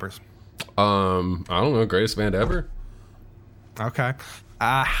Chili Peppers. I don't know, greatest band ever. Okay.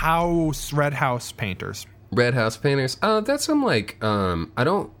 Red House Painters. Red House Painters. That's some like, I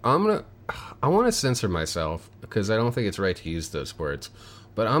want to censor myself because I don't think it's right to use those words,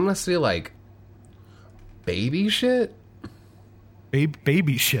 but I'm gonna say like, baby shit.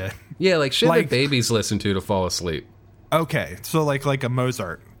 Baby shit. Yeah, like shit Like- that babies listen to fall asleep. Okay, so like a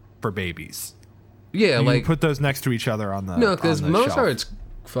Mozart for babies. Yeah, You like put those next to each other on the no, because on the shelf.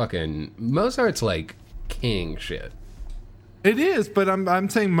 Mozart's like king shit. It is, but I'm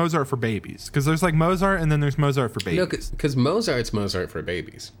saying Mozart for babies because there's like Mozart and then there's Mozart for babies. No, because Mozart's Mozart for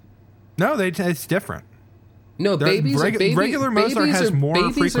babies. No, it's different. No, regular Mozart has more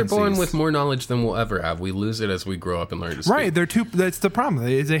babies frequencies. are born with more knowledge than we'll ever have. We lose it as we grow up and learn to speak. Right, that's the problem.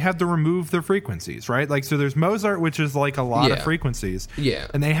 They have to remove the frequencies, right? Like, so there's Mozart, which is like a lot of Yeah. frequencies. Yeah.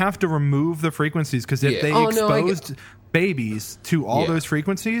 And they have to remove the frequencies because if Yeah. they Oh, no, I exposed babies to all Yeah. those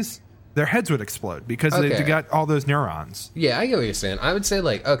frequencies, their heads would explode because Okay. they got all those neurons. Yeah, I get what you're saying. I would say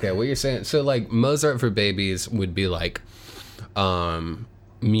like, okay, what you're saying. So like Mozart for babies would be like,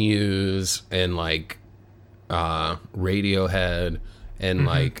 Muse and like, Radiohead and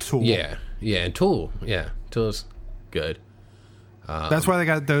like Tool. yeah, and Tool. Yeah, Tool's good. That's why they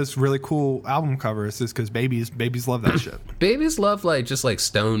got those really cool album covers, is because babies love that shit. Babies love like just like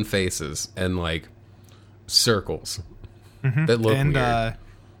stone faces and like circles that look And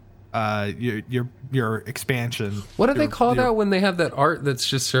weird. your expansion. What do they your- call your- that when they have that art that's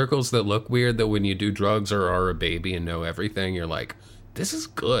just circles that look weird? That when you do drugs or are a baby and know everything, you're like, this is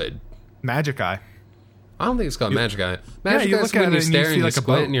good. Magic Eye? I don't think it's called Magic Eye. Magic you Eye look is when at you it and you stare see and you like a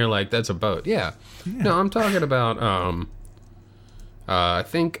squint boat. and you're like, that's a boat. Yeah. No, I'm talking about, I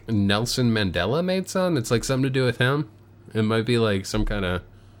think Nelson Mandela made some. It's like something to do with him. It might be like some kind of,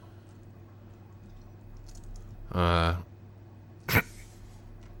 I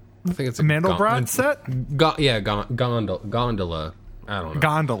think it's a Mandelbrot set? Gondola. I don't know.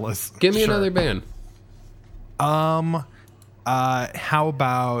 Gondolas. Give me Sure. another band. How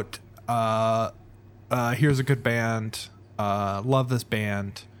about here's a good band. Love this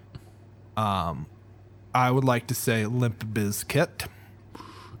band. I would like to say Limp Bizkit.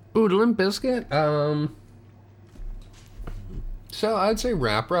 Ooh, Limp Bizkit. So I'd say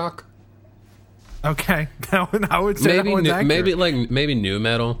rap rock. Okay, I would say that one's accurate. Maybe new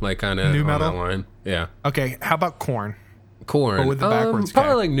metal, like kind of Nu on metal? that line. Yeah, Okay, how about Korn? Corn. But with the backwards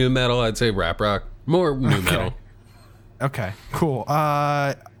probably K. like new metal. I'd say rap rock. More new metal. Okay, cool.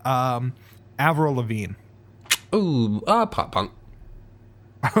 Avril Lavigne. Ooh, pop punk.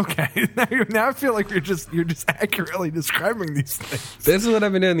 Okay, now I feel like you're just accurately describing these things. This is what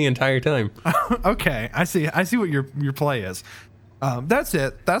I've been doing the entire time. Okay, I see what your play is. That's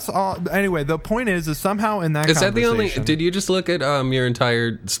it. That's all. Anyway, the point is somehow in that Is that the only? conversation- Did you just look at your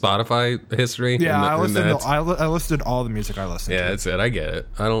entire Spotify history? Yeah, And I and listed. that's- I listed all the music I listened Yeah, to. that's it. I get it.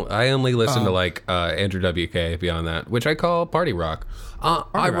 I only listen to like Andrew WK beyond that, which I call party rock.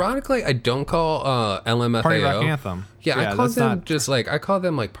 Ironically, I don't call LMFAO Party Rock Anthem. Yeah, I call that's them not- just like I call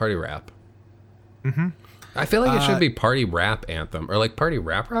them like party rap. Mm-hmm. I feel like it should be party rap anthem or like party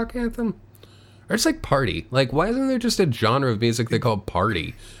rap rock anthem. Or it's like party. Like, why isn't there just a genre of music they call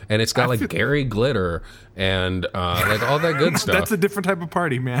party? And it's got like Gary Glitter and like all that good stuff. That's a different type of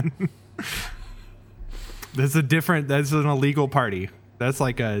party, man. That's an illegal party. That's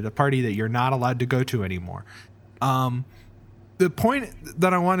like the party that you're not allowed to go to anymore. The point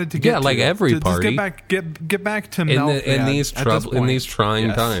that I wanted to get like to, every to just party. get back to in Melvin these at this point, these trying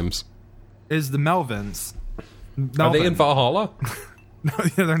yes, times. is the Melvins. Are they in Valhalla? No,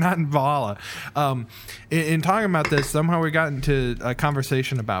 they're not in Valhalla. In talking about this, somehow we got into a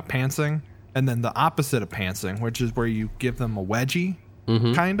conversation about pantsing, and then the opposite of pantsing, which is where you give them a wedgie,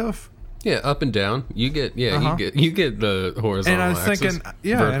 kind of. Yeah, up and down. You get Uh-huh. you get the horizontal. And I was axis, thinking-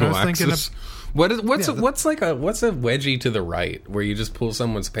 yeah, and I was vertical thinking axis. What's yeah, what's a wedgie to the right where you just pull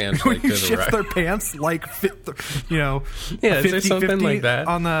someone's pants like to you the shift right? their pants like, Yeah, is there something like that?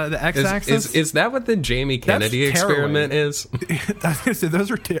 on the x-axis? Is that what the Jamie Kennedy That's experiment tearaway. is?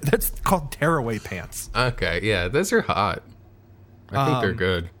 Those are that's called tearaway pants. Okay, yeah, those are hot. I think they're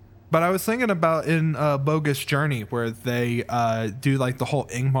good. But I was thinking about in Bogus Journey, where they do like the whole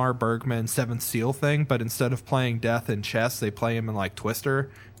Ingmar Bergman Seventh Seal thing, but instead of playing Death in chess, they play him in like Twister,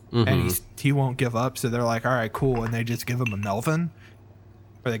 and he won't give up. So they're like, "All right, cool," and they just give him a Melvin,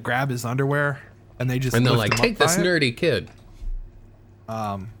 or they grab his underwear and they just And they're lift like, him take up by this it, nerdy kid.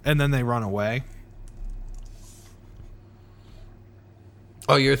 and then they run away.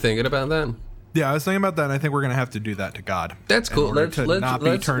 Oh, you're thinking about that? Yeah, I was thinking about that, and I think we're going to have to do that to God. That's cool. Let's not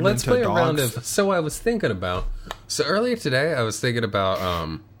be turned let's into play a round dogs. of. So I was thinking about. So earlier today, I was thinking about.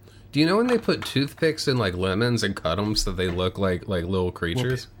 Do you know when they put toothpicks in like lemons and cut them so they look like little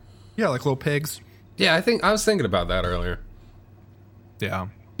creatures? Yeah, like little pigs. Yeah, I was thinking about that earlier. Yeah.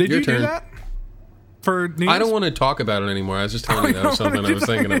 Did Your you turn. do that? For New I Year's? don't want to talk about it anymore. I was just telling you that was something I was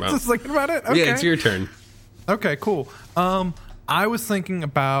thinking about. Just thinking about it? Okay. Yeah, it's your turn. Okay, cool. I was thinking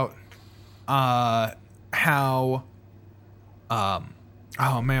about how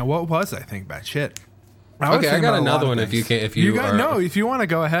oh man, what was I thinking about? Shit. Okay, I got another one. If you can, if you are, no, if you want to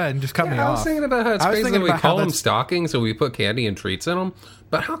go ahead and just cut me I off. was thinking about how it's I was crazy that thinking we about how call them that's- stockings, so we put candy and treats in them.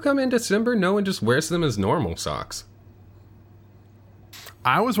 But how come in December no one just wears them as normal socks?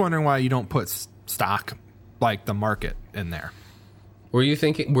 I was wondering why you don't put stock like the market in there. Were you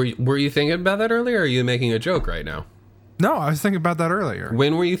thinking? Were you thinking about that earlier? Or are you making a joke right now? No, I was thinking about that earlier.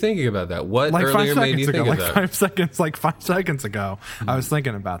 When were you thinking about that? What Like 5 earlier made you seconds ago. think of Like that? 5 seconds ago. I was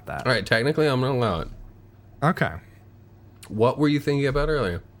thinking about that. All right, technically, I'm gonna allow it. Okay. What were you thinking about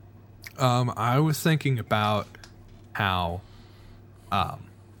earlier? I was thinking about how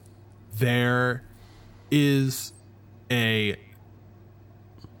there is a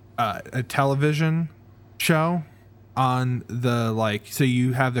television show on the so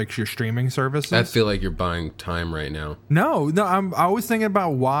you have like your streaming services. I feel like you're buying time right now. No, I was thinking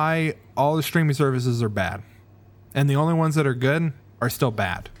about why all the streaming services are bad, and the only ones that are good are still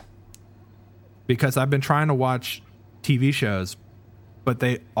bad. Because I've been trying to watch TV shows, but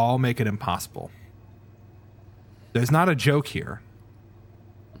they all make it impossible. There's not a joke here.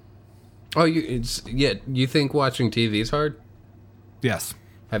 Oh, you think watching TV is hard? Yes.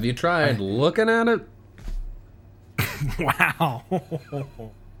 Have you tried looking at it? Wow.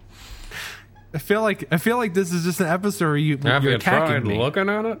 I feel like this is just an episode where you're Have you attacking tried me. looking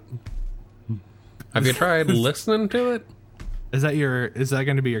at it? Have you tried listening to it? Is that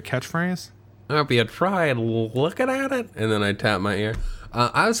going to be your catchphrase? Have you tried looking at it? And then I tap my ear.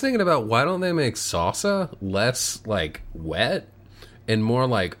 I was thinking about why don't they make salsa less like wet and more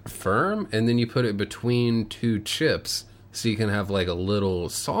like firm, and then you put it between two chips so you can have like a little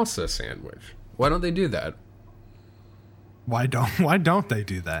salsa sandwich. Why don't they do that? Why don't they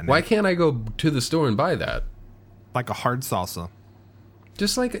do that? Nick? Why can't I go to the store and buy that? Like a hard salsa.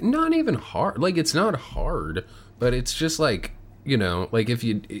 Just like not even hard. Like it's not hard, but it's just like, you know, like if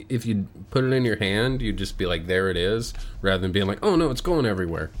you put it in your hand, you'd just be like, there it is, rather than being like, oh no, it's going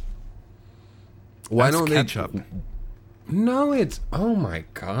everywhere. Why don't ketchup? they? No, it's oh my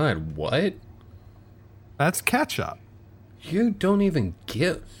god, what? That's ketchup. You don't even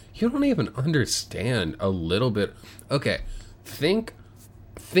understand a little bit. Okay, think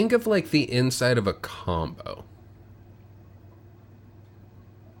of like the inside of a combo.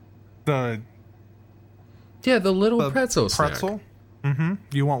 The little pretzel snack. Mm-hmm.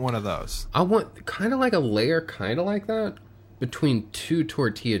 You want one of those. I want kind of like a layer, kind of like that, between two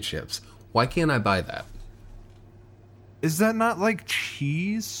tortilla chips. Why can't I buy that? Is that not like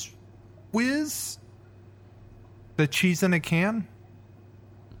Cheese Whiz? The cheese in a can?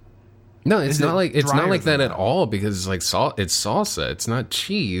 No, it's Is not it like drier that than at that? all because it's like it's salsa. It's not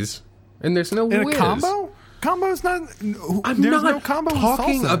cheese, and there's no In whiz. a combo? Combo's not. I'm there's not no combo with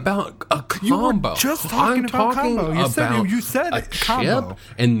talking salsa. about a combo. You were just talking I'm about talking combo. You said a combo. chip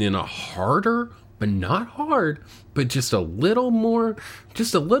and then a harder, but not hard, but just a little more,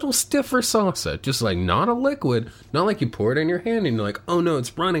 just a little stiffer salsa. Just like not a liquid, not like you pour it in your hand and you're like, oh no,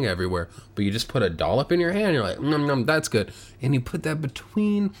 it's running everywhere. But you just put a dollop in your hand, you're like, nom, that's good. And you put that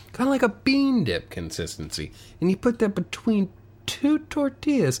between, kind of like a bean dip consistency. And you put that between two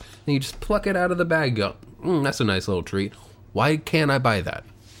tortillas and you just pluck it out of the bag. Go, that's a nice little treat. Why can't I buy that?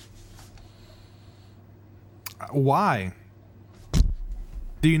 Why?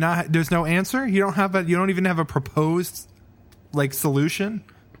 Do you not? There's no answer. You don't even have a proposed like solution.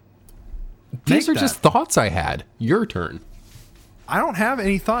 These Make are just that. thoughts I had. Your turn. I don't have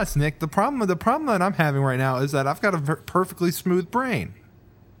any thoughts, Nick. The problem that I'm having right now is that I've got a perfectly smooth brain.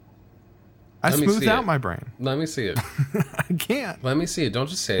 I Let me smoothed see out it. my brain. Let me see it. I can't. Let me see it. Don't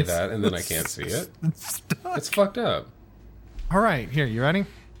just say that and then I can't see it. It's stuck. It's fucked up. All right, here. You ready?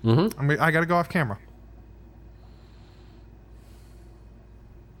 Mm-hmm. I got to go off camera.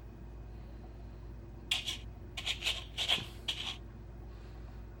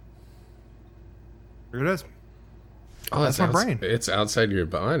 Here it is. Oh, That's my brain. It's outside your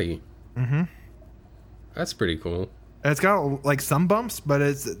body. Mm-hmm. That's pretty cool. It's got like some bumps, but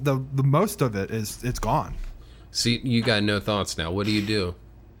it's the most of it is it's gone. See, you got no thoughts now. What do you do?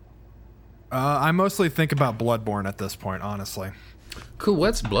 I mostly think about Bloodborne at this point, honestly. Cool.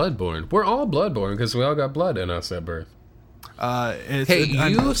 What's Bloodborne? We're all Bloodborne because we all got blood in us at birth.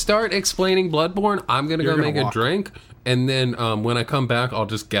 You start explaining Bloodborne. I'm gonna go make a drink, and then when I come back, I'll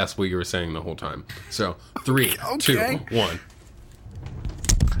just guess what you were saying the whole time. So 3, 2, 1.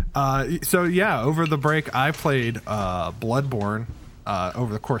 So yeah, over the break, I played Bloodborne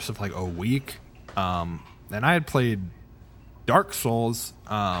over the course of like a week, and I had played Dark Souls,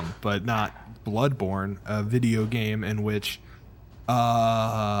 but not Bloodborne, a video game in which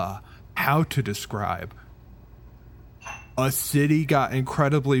how to describe. A city got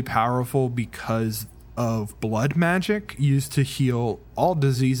incredibly powerful because of blood magic used to heal all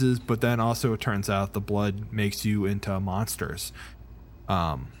diseases, but then also it turns out the blood makes you into monsters.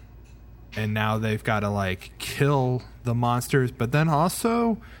 And now they've got to like kill the monsters, but then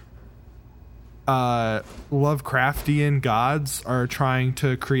also Lovecraftian gods are trying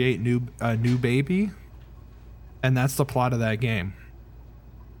to create a new baby, and that's the plot of that game.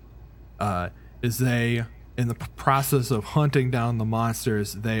 Is they, in the process of hunting down the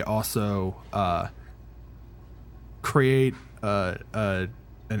monsters, they also create an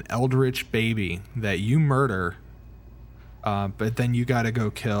eldritch baby that you murder, but then you got to go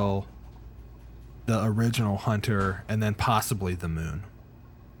kill the original hunter and then possibly the moon.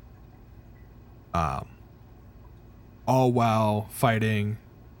 All while fighting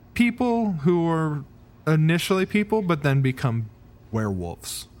people who were initially people but then become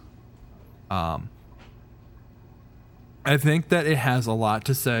werewolves. I think that it has a lot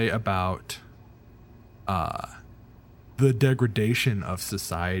to say about the degradation of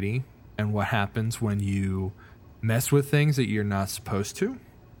society and what happens when you mess with things that you're not supposed to.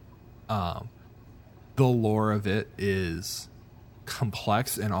 The lore of it is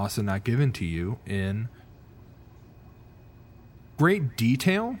complex and also not given to you in great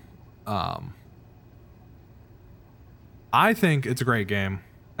detail. I think it's a great game,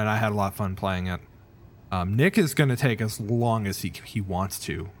 and I had a lot of fun playing it. Nick is going to take as long as he wants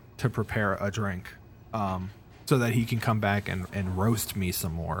to prepare a drink, so that he can come back and roast me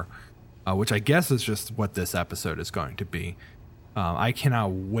some more, which I guess is just what this episode is going to be. I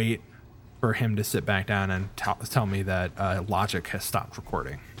cannot wait for him to sit back down and tell me that Logic has stopped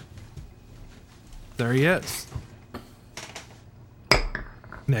recording. There he is.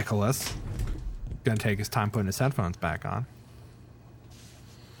 Nicholas. Going to take his time putting his headphones back on.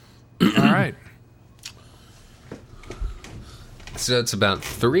 All right. So it's about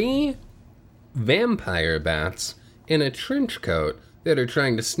 3 vampire bats in a trench coat that are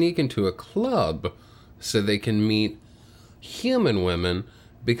trying to sneak into a club so they can meet human women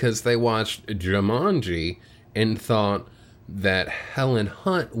because they watched Jumanji and thought that Helen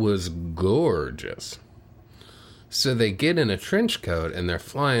Hunt was gorgeous. So they get in a trench coat and they're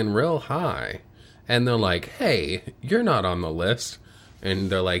flying real high. And they're like, hey, you're not on the list. And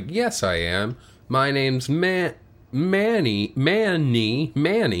they're like, yes, I am. My name's Manny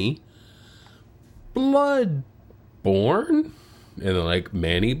Bloodborne. And they're like,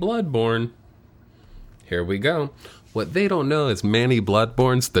 Manny Bloodborne. Here we go. What they don't know is Manny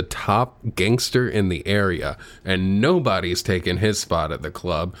Bloodborne's the top gangster in the area, and nobody's taken his spot at the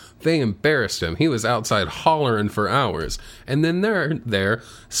club. They embarrassed him. He was outside hollering for hours. And then they're there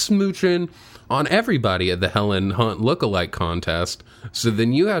smooching on everybody at the Helen Hunt lookalike contest. So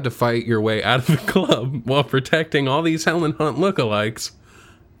then you have to fight your way out of the club while protecting all these Helen Hunt lookalikes.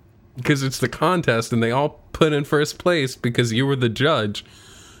 Because it's the contest, and they all put in first place because you were the judge.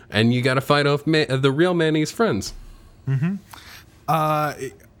 And you got to fight off the real Manny's friends. Mm-hmm.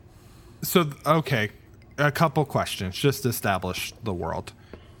 Okay, a couple questions just to establish the world.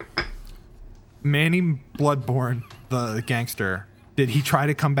 Manny Bloodborne, the gangster, did he try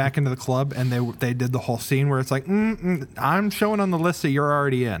to come back into the club and they did the whole scene where it's like, I'm showing on the list that you're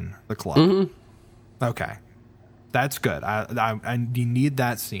already in the club? Mm-hmm. Okay, that's good. I you need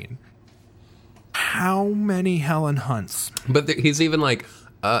that scene. How many Helen Hunts? But he's even like...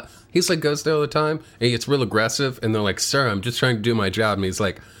 he's like goes there all the time and he gets real aggressive and they're like, sir, I'm just trying to do my job. And he's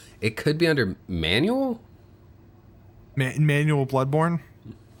like, it could be under Manuel? Manuel Bloodborne?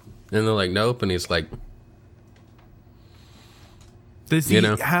 And they're like, nope. And he's like, does he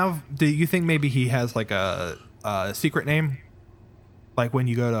have, do you think maybe he has like a secret name? Like when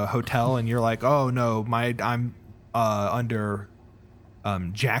you go to a hotel and you're like, oh no, I'm under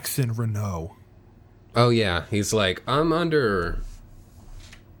Jackson Renault. Oh yeah. He's like, I'm under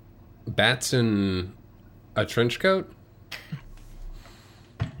Bats in a trench coat.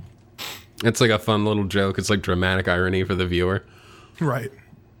 It's like a fun little joke. It's like dramatic irony for the viewer. Right.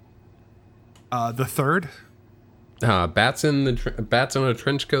 The third? Bats in a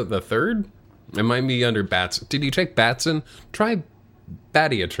trench coat. The third? It might be under Bats. Did you check Batson? Try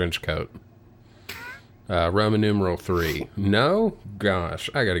Baddie a trench coat. Roman numeral 3. No? Gosh,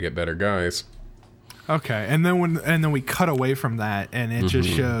 I gotta get better guys. Okay, and then we cut away from that, and it just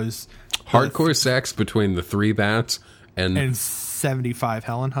shows Hardcore sex between the 3 bats and 75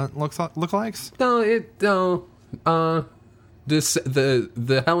 Helen Hunt lookalikes. No.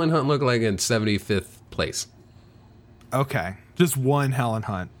 The Helen Hunt lookalike in 75th place. Okay, just one Helen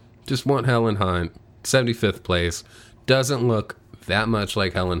Hunt. Just one Helen Hunt, 75th place. Doesn't look that much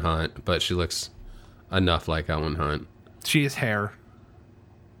like Helen Hunt, but she looks enough like Helen Hunt. She has hair.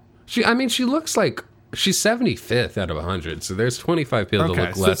 She looks like she's 75th out of 100. So there's 25 people that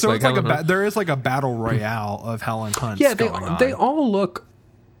look less like Helen Hunt. There is like a battle royale of Helen Hunt. Yeah, they all look.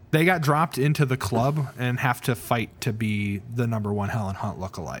 They got dropped into the club and have to fight to be the number one Helen Hunt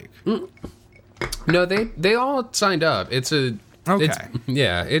lookalike. No, they all signed up. It's a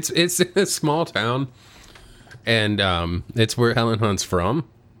It's a small town, and it's where Helen Hunt's from.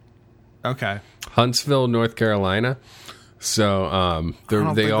 Okay. Huntsville, North Carolina. So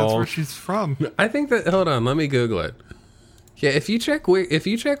that's where she's from. I think that. Hold on, let me Google it. Yeah, if you check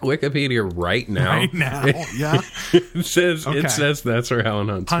Wikipedia right now, yeah, it says that's where Helen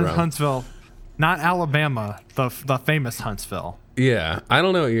Hunt's from. Huntsville, not Alabama, the famous Huntsville. Yeah, I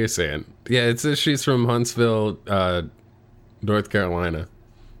don't know what you're saying. Yeah, it says she's from Huntsville, North Carolina.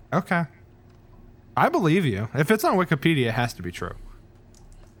 Okay, I believe you. If it's on Wikipedia, it has to be true.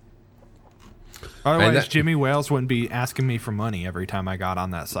 Otherwise, Jimmy Wales wouldn't be asking me for money every time I got on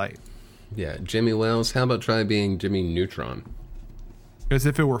that site. Yeah, Jimmy Wales. How about try being Jimmy Neutron? Because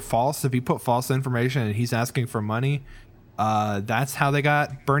if it were false, if he put false information and he's asking for money, that's how they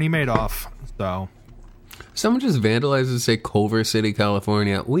got Bernie Madoff. So, someone just vandalizes, say, Culver City,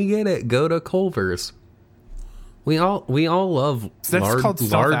 California. We get it. Go to Culver's. We all love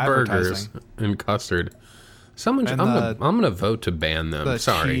lard burgers and custard. I'm gonna vote to ban them.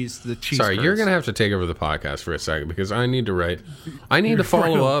 Sorry, you're gonna have to take over the podcast for a second because I need to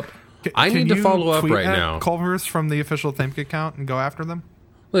follow up. I need to follow up right now. Culver's from the official Think account and go after them.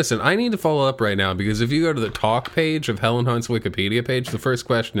 Listen, I need to follow up right now because if you go to the talk page of Helen Hunt's Wikipedia page, the first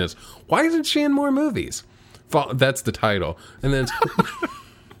question is, why isn't she in more movies? That's the title. And then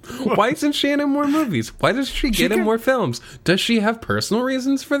why isn't she in more movies? Why does she get in more films? Does she have personal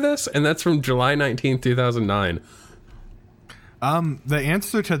reasons for this? And that's from July 19th, 2009. The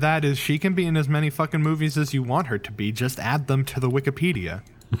answer to that is she can be in as many fucking movies as you want her to be. Just add them to the Wikipedia.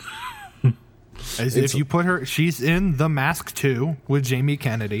 If you put her, she's in The Mask 2 with Jamie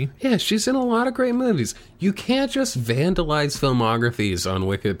Kennedy. Yeah, she's in a lot of great movies. You can't just vandalize filmographies on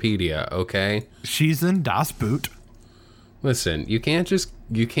Wikipedia, okay? She's in Das Boot. Listen, you can't just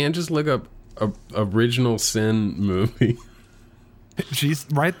look up a original sin movie. She's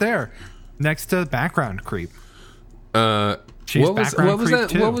right there, next to Background Creep. She's what was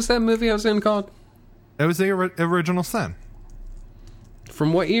that movie I was in called? It was the Original Sin.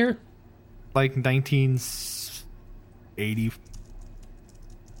 From what year? Like 1980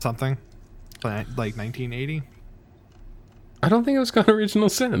 something. Like 1980. I don't think it was called Original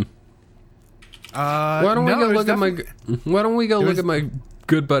Sin. Why don't we go look at my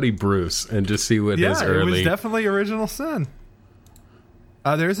good buddy Bruce and just see what his early... it was definitely Original Sin.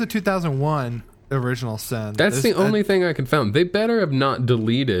 There's a 2001 Original Sin. That's the only thing I could find. They better have not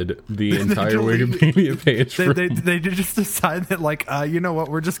deleted the entire Wikipedia page. They just decided that, like, you know what?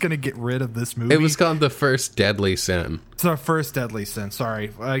 We're just going to get rid of this movie. It was called The First Deadly Sin. It's our first deadly sin.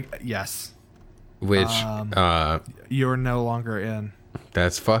 Sorry. Yes. Which you're no longer in.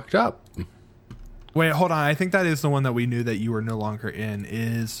 That's fucked up. Wait, hold on. I think that is the one that we knew that you were no longer in.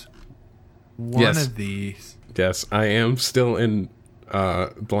 Is one of these? Yes, I am still in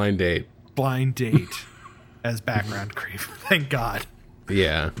Blind Date. Blind Date as Background Creep. Thank God.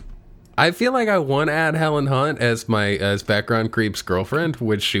 Yeah. I feel like I want to add Helen Hunt as Background Creep's girlfriend,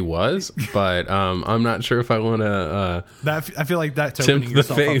 which she was, but I'm not sure if I want to. I feel like that's opening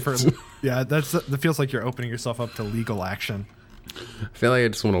yourself up for. Yeah, that feels like you're opening yourself up to legal action. I feel like I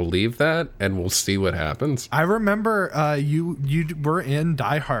just want to leave that, and we'll see what happens. I remember you were in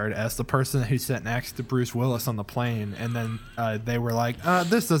Die Hard as the person who sat next to Bruce Willis on the plane, and then they were like,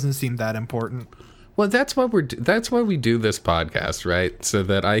 "This doesn't seem that important." Well, that's why we do this podcast, right? So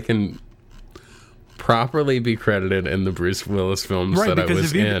that I can properly be credited in the Bruce Willis films that I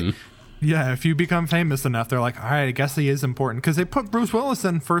was in. Yeah, if you become famous enough, they're like, all right, I guess he is important. Because they put Bruce Willis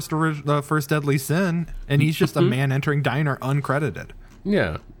in First Deadly Sin, and he's just a man entering diner uncredited.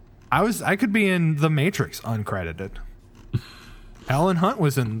 Yeah. I could be in The Matrix uncredited. Helen Hunt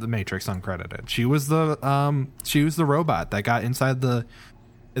was in The Matrix uncredited. She was the robot that got inside the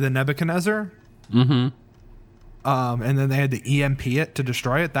Nebuchadnezzar. Mm-hmm. and then they had to EMP it to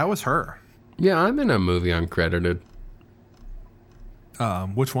destroy it. That was her. Yeah, I'm in a movie uncredited.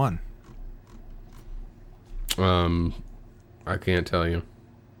 Which one? I can't tell you.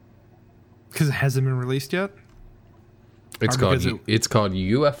 Because it hasn't been released yet? It's called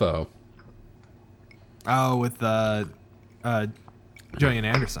UFO. Oh, with Gillian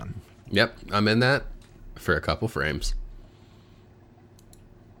Anderson. Yep, I'm in that for a couple frames.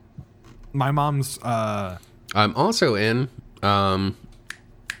 My mom's... I'm also in,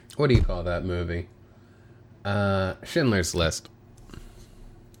 what do you call that movie? Schindler's List.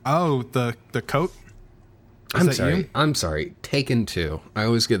 Oh, the coat? I'm sorry. Taken 2. I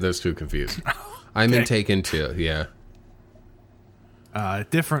always get those two confused. I'm in Taken 2, yeah.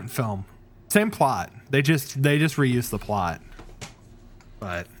 Different film. Same plot. They just reused the plot.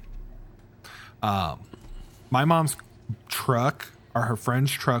 But my mom's truck, or her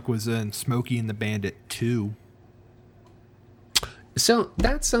friend's truck, was in Smokey and the Bandit 2. So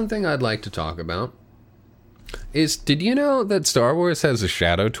that's something I'd like to talk about. Did you know that Star Wars has a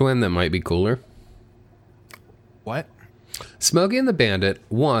shadow twin that might be cooler? What? Smokey and the Bandit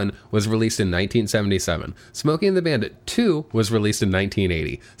 1 was released in 1977. Smokey and the Bandit 2 was released in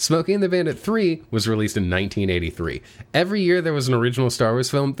 1980. Smokey and the Bandit 3 was released in 1983. Every year there was an original Star Wars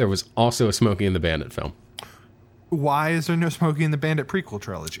film, there was also a Smokey and the Bandit film. Why is there no Smokey and the Bandit prequel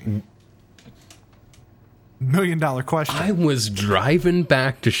trilogy? $1 million question. I was driving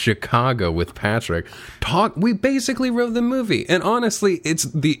back to Chicago with Patrick. We basically wrote the movie, and honestly, it's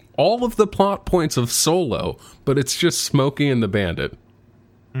all of the plot points of Solo, but it's just Smokey and the Bandit.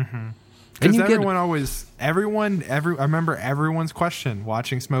 Mm-hmm. Because I remember everyone's question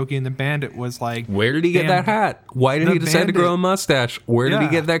watching Smokey and the Bandit was like, where did he get that hat? Why did he decide to grow a mustache? Where did he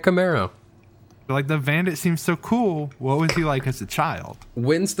get that Camaro? Like, the Bandit seems so cool. What was he like as a child?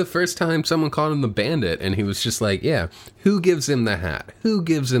 When's the first time someone called him the Bandit and he was just like, yeah, who gives him the hat? Who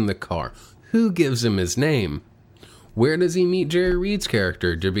gives him the car? Who gives him his name? Where does he meet Jerry Reed's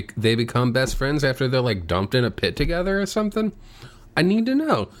character? Do they become best friends after they're like dumped in a pit together or something? I need to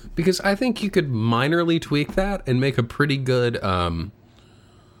know, because I think you could minorly tweak that and make a pretty good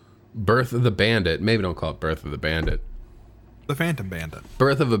Birth of the Bandit. Maybe don't call it Birth of the Bandit. The Phantom Bandit.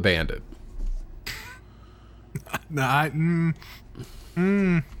 Birth of a Bandit.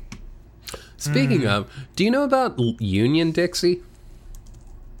 Speaking of, do you know about Union Dixie?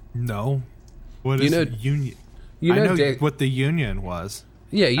 No. What is Union? I know what the Union was.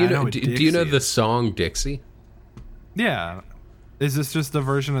 Yeah, do you know the song Dixie? Yeah. Is this just a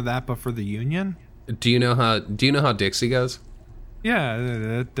version of that but for the Union? Do you know how Dixie goes? Yeah.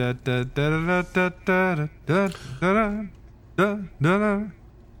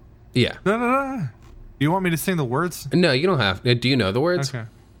 Yeah. You want me to sing the words? No, you don't have. Do you know the words? Okay.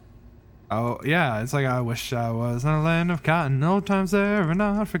 Oh, yeah. It's like, I wish I was in a land of cotton. Old times there and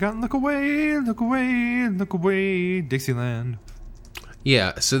not forgotten. Look away, look away, look away, Dixieland.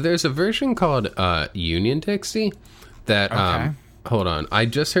 Yeah, so there's a version called Union Dixie that... Okay. Hold on. I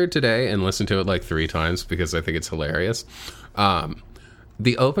just heard today and listened to it like 3 times because I think it's hilarious.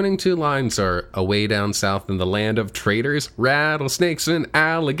 The opening 2 lines are, away down south in the land of traders, rattlesnakes, and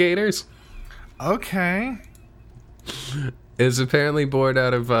alligators. Okay. Is apparently bored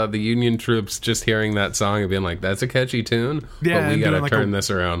out of the Union troops just hearing that song and being like, that's a catchy tune, yeah, but we gotta turn this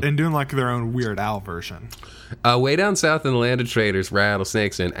around. And doing like their own Weird Al version. Way down south in the land of traders,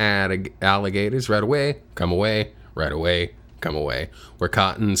 rattlesnakes, and alligators, right away, come away, right away, come away. Where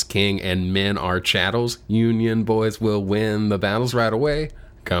cotton's king and men are chattels, Union boys will win the battles right away,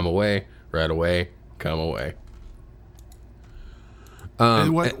 come away, right away, come away.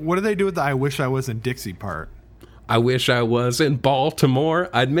 What do they do with the I wish I was in Dixie part? I wish I was in Baltimore.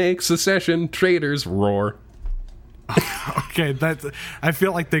 I'd make secession traders roar. Okay, I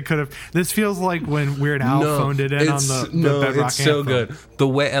feel like they could have. This feels like when Weird Al phoned it in on the Bedrock it's so anthem. good. The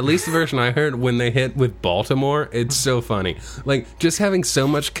way, at least the version I heard, when they hit with Baltimore, it's so funny. Like, just having so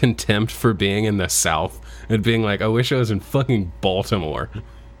much contempt for being in the South and being like, I wish I was in fucking Baltimore.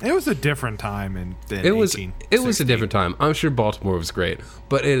 It was a different time it was a different time. I'm sure Baltimore was great,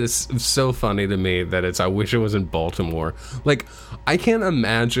 but it is so funny to me that it's I wish I was in Baltimore. Like, I can't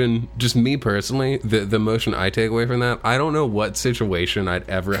imagine, just me personally, the emotion I take away from that. I don't know what situation I'd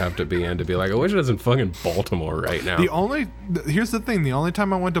ever have to be in to be like, I wish I was in fucking Baltimore right now. Here's the thing, the only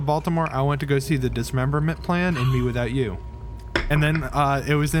time I went to Baltimore, I went to go see the Dismemberment Plan and Me Without You. And then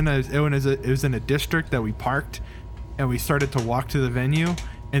it was in a district that we parked, and we started to walk to the venue.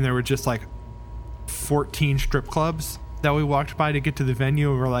 And there were just like 14 strip clubs that we walked by to get to the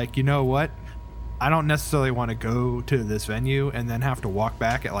venue. And we're like, you know what? I don't necessarily want to go to this venue and then have to walk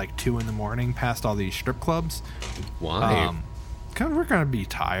back at like 2 a.m. past all these strip clubs. Why? Because we're gonna be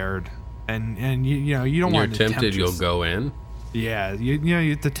tired, and you know you don't You're want to tempted. You'll go in. Yeah,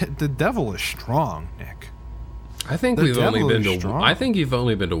 the devil is strong, Nick. I think The we've only devil been is to. strong. I think you've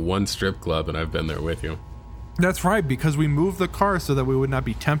only been to one strip club, and I've been there with you. That's right, because we moved the car so that we would not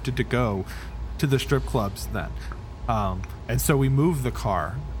be tempted to go to the strip clubs then. And so we moved the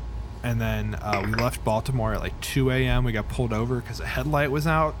car, and then we left Baltimore at like 2 a.m. We got pulled over because the headlight was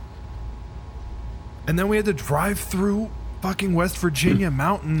out. And then we had to drive through fucking West Virginia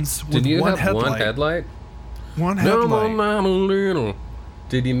mountains with Did you one have headlight. one headlight? One No, headlight. I'm a little.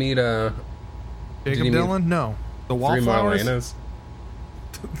 Did you meet Jacob did you meet Dylan? No. The three Wallflowers? Marlenas?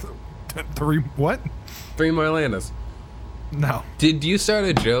 What? 3 Marlenas. No. Did you start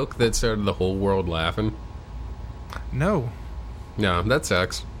a joke that started the whole world laughing? No. No, that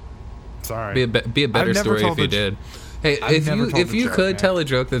sucks. Sorry. Be a better I've never story told if you the did. Hey, I've never told if the you joke, could man. tell a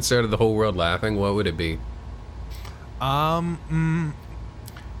joke that started the whole world laughing, what would it be? I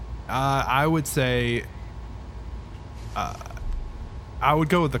would say I would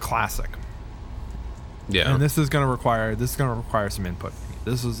go with the classic. Yeah. And this is gonna require some input.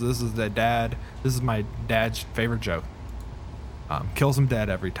 This is my dad's favorite joke. Kills him dead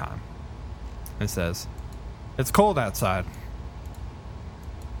every time. It says, "It's cold outside."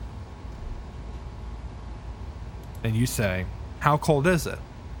 And you say, "How cold is it?"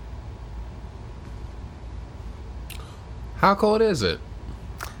 How cold is it?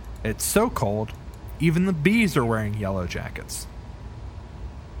 It's so cold, even the bees are wearing yellow jackets.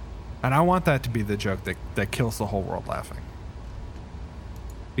 And I want that to be the joke that kills the whole world laughing.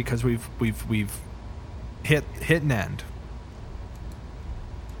 Because we've hit an end.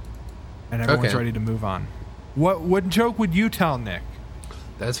 And everyone's Okay. ready to move on. What joke would you tell, Nick?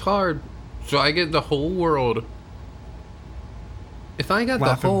 That's hard. So I get the whole world. If I got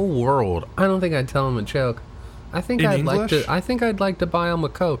Laughing. the whole world, I don't think I'd tell them a joke. I think In I'd English? like to buy them a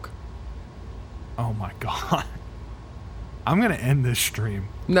Coke. Oh my god. I'm gonna end this stream.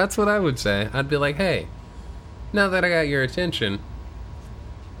 And that's what I would say. I'd be like, hey, now that I got your attention,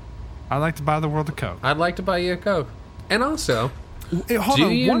 I'd like to buy the world a Coke. I'd like to buy you a Coke. And also, Hold do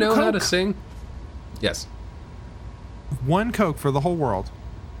on, you one know how to Coke? sing? Yes. One Coke for the whole world.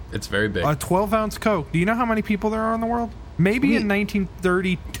 It's very big. A 12-ounce Coke. Do you know how many people there are in the world? Maybe in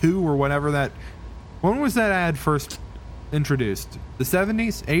 1932 or whatever that... When was that ad first introduced? The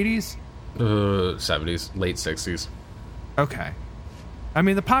 70s? 80s? 70s, late 60s. Okay. I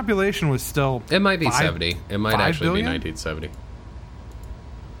mean, the population was still... It might be 5 70. It might actually billion? be 1970.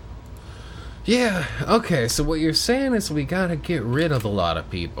 Yeah, okay, so what you're saying is we gotta get rid of a lot of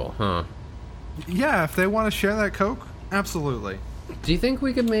people, huh? Yeah, if they want to share that Coke, absolutely. Do you think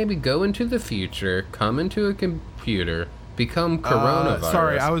we could maybe go into the future, come into a computer, become coronavirus?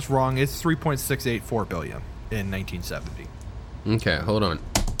 Sorry, I was wrong. It's 3.684 billion in 1970. Okay, hold on.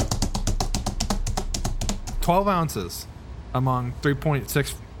 12 ounces among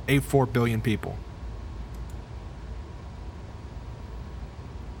 3.684 billion people.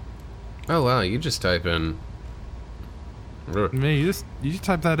 Oh wow, you just type in... I mean, you just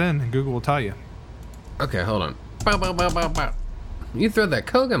type that in and Google will tell you. Okay, hold on. Bow, bow, bow, bow, bow. You throw that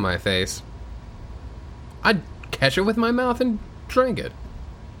Coke in my face, I'd catch it with my mouth and drink it.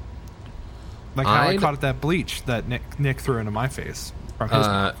 Like how I I'd- caught that bleach that Nick threw into my face from his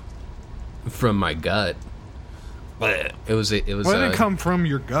mouth. From my gut. It was Well, it didn't come from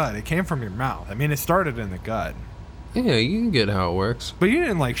your gut. It came from your mouth. I mean, it started in the gut. Yeah, you can get how it works. But you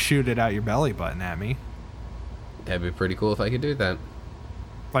didn't, like, shoot it out your belly button at me. That'd be pretty cool if I could do that.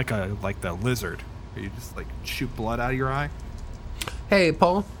 Like the lizard. Where you just, like, shoot blood out of your eye. Hey,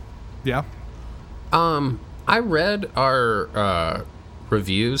 Paul. Yeah. I read our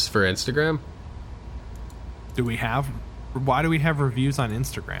reviews for Instagram. Why do we have reviews on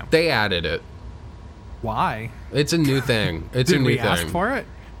Instagram? They added it. Why? It's a new thing. It's Did a new we thing. ask for it?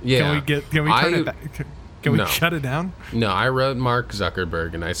 Yeah. Can we turn it back? Can we No. shut it down? No, I wrote Mark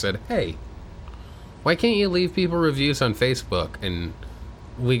Zuckerberg and I said, hey, why can't you leave people reviews on Facebook? And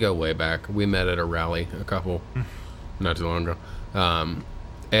we go way back. We met at a rally not too long ago.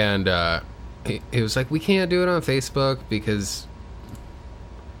 He was like, we can't do it on Facebook because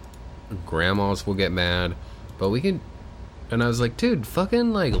grandmas will get mad, but we can. And I was like, dude,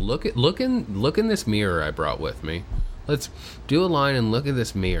 fucking like look in this mirror I brought with me. Let's do a line and look at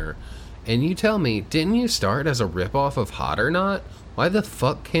this mirror. And you tell me, didn't you start as a ripoff of Hot or Not? Why the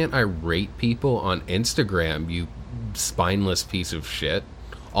fuck can't I rate people on Instagram, you spineless piece of shit?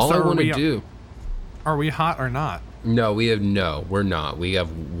 All So I are want to we- do... Are we hot or not? No, we're not. We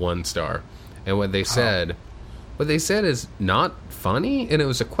have 1 star. and what they said is not funny, and it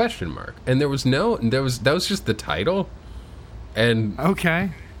was a question mark, and that was just the title, and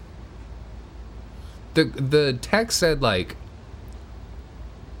okay. The text said like,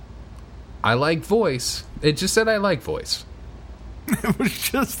 I like voice. It just said I like voice. It was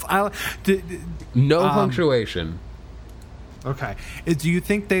just no punctuation. Okay. Do you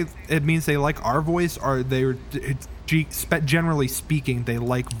think it means they like our voice, or generally speaking they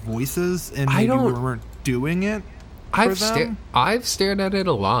like voices and maybe we weren't doing it for them? I've stared at it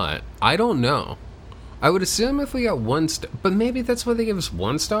a lot. I don't know. I would assume if we got 1 star, but maybe that's why they give us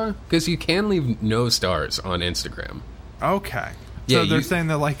 1 star, because you can leave no stars on Instagram. Okay. So they're saying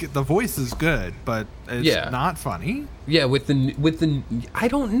that like the voice is good, but it's not funny. Yeah, with the I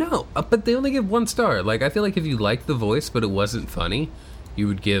don't know, but they only give 1 star. Like I feel like if you liked the voice but it wasn't funny, you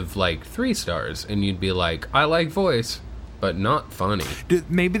would give like 3 stars, and you'd be like, I like voice, but not funny.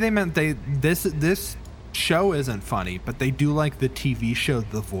 Maybe they meant this show isn't funny, but they do like the TV show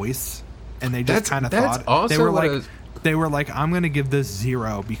The Voice, and they just kind of thought also they were like, I'm going to give this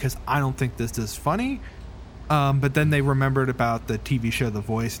 0 because I don't think this is funny. But then they remembered about the TV show The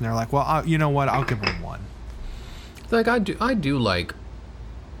Voice, and they're like, well, you know what? I'll give them 1. Like I do like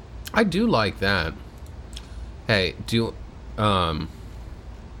that. Hey, is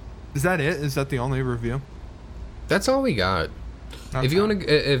that it? Is that the only review? That's all we got. Okay. If you want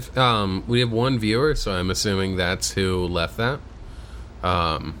to, we have 1 viewer, so I'm assuming that's who left that.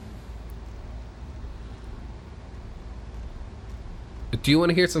 Do you want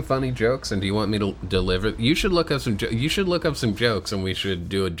to hear some funny jokes, and do you want me to deliver? You should look up some. You should look up some jokes, and we should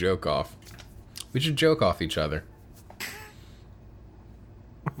do a joke off. We should joke off each other.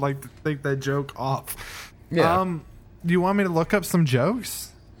 I'd like to take that joke off. Yeah. Do you want me to look up some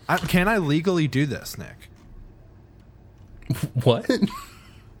jokes? Can I legally do this, Nick? What?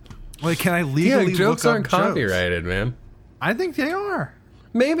 Like, can I legally jokes look up aren't copyrighted, man. I think they are.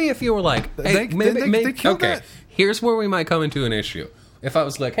 Maybe if you were like, hey, maybe okay. That. Here's where we might come into an issue. If I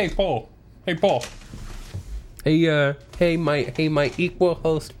was like, hey Paul, hey my equal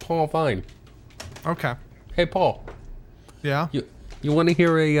host Paul Vine. Okay. Hey Paul. Yeah. You want to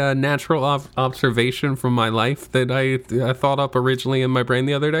hear a natural observation from my life that I thought up originally in my brain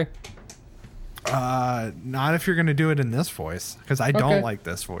the other day? Not if you're going to do it in this voice, because I don't like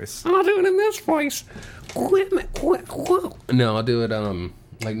this voice. I'll do it in this voice. No, I'll do it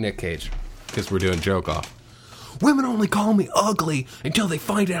like Nick Cage, because we're doing joke off. Women only call me ugly until they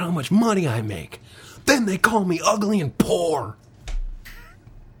find out how much money I make. Then they call me ugly and poor.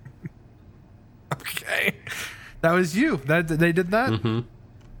 Okay, that was you. That they did that. Mm-hmm.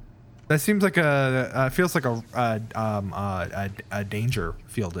 That seems like feels like a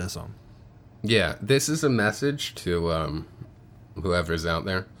Dangerfieldism. Yeah, this is a message to whoever's out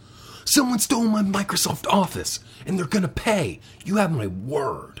there. Someone stole my Microsoft Office, and they're gonna pay. You have my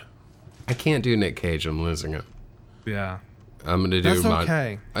word. I can't do Nick Cage. I'm losing it. Yeah. I'm gonna do. That's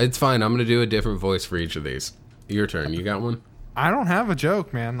okay. It's fine. I'm gonna do a different voice for each of these. Your turn. You got one? I don't have a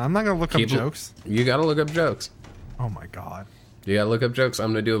joke, man. I'm not gonna look up jokes. You gotta look up jokes. Oh my god. You gotta look up jokes.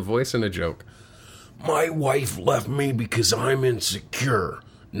 I'm gonna do a voice and a joke. My wife left me because I'm insecure.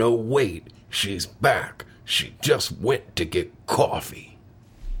 No, wait. She's back. She just went to get coffee.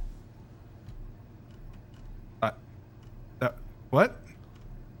 What?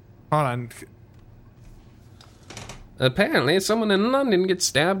 Hold on. Apparently, someone in London gets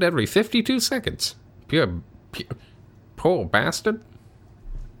stabbed every 52 seconds. Pure poor bastard.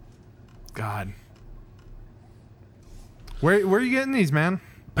 God. Where are you getting these, man?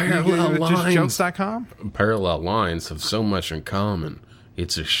 Parallel lines. Just jokes.com? Parallel lines have so much in common.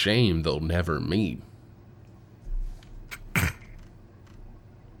 It's a shame they'll never meet.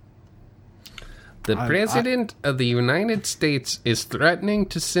 The President of the United States is threatening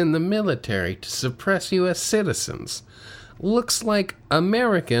to send the military to suppress U.S. citizens. Looks like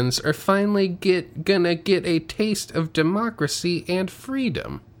Americans are finally gonna get a taste of democracy and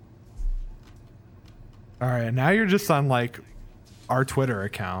freedom. All right, now you're just on like our Twitter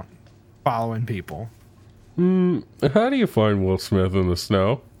account, following people. How do you find Will Smith in the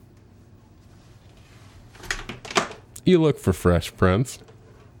snow? You look for Fresh Prince.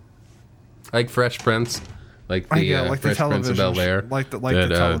 Like Fresh Prince, like the Fresh Prince of Bel-Air,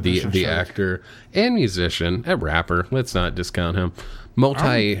 the actor and musician, a rapper. Let's not discount him.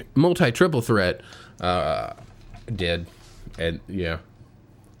 Multi triple threat. Did and yeah.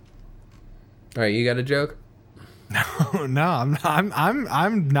 All right, you got a joke? No,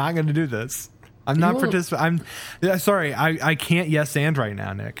 I'm not going to do this. I'm not participating. Sorry, I can't yes and right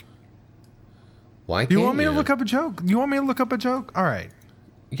now, Nick. Why can't you? You want me to look up a joke? You want me to look up a joke? All right.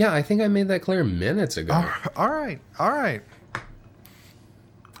 Yeah, I think I made that clear minutes ago. All right.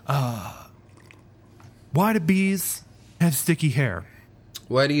 Why do bees have sticky hair?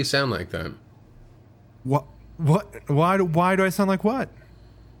 Why do you sound like that? What? Why do I sound like what?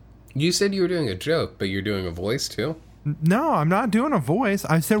 You said you were doing a joke, but you're doing a voice too? No, I'm not doing a voice.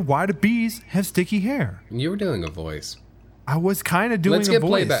 I said, why do bees have sticky hair? You were doing a voice. I was kind of doing Let's a get voice.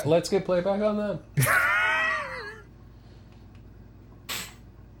 playback. Let's get playback on that.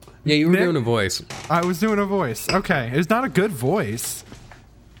 Yeah, you were Nick? doing a voice. I was doing a voice. Okay, it's not a good voice.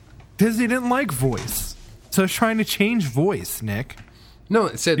 Disney didn't like voice. So I was trying to change voice, Nick. No,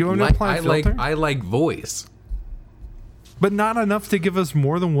 it said You want me to apply a filter? I like voice. But not enough to give us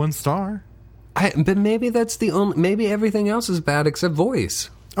more than 1 star. But maybe that's the only. Maybe everything else is bad except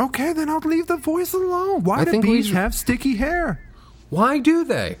voice. Okay, then I'll leave the voice alone. Why I do think we bees should- have sticky hair? Why do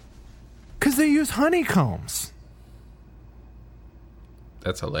they? Because they use honeycombs.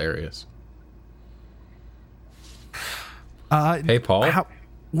 That's hilarious. Hey, Paul?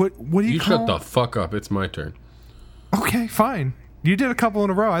 What do you You call? shut the fuck up. It's my turn. Okay, fine. You did a couple in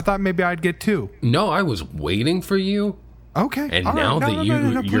a row. I thought maybe I'd get 2. No, I was waiting for you. Okay. And all now right. that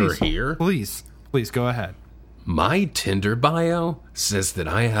you're please. here? Please go ahead. My Tinder bio says that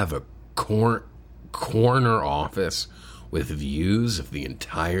I have a corner office with views of the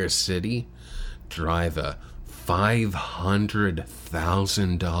entire city, drive a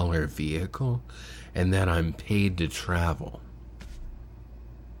 $500,000 vehicle, and that I'm paid to travel.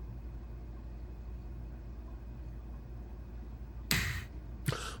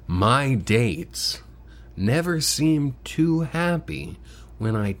 My dates never seem too happy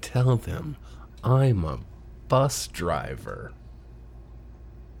when I tell them I'm a bus driver.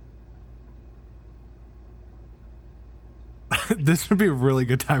 This would be a really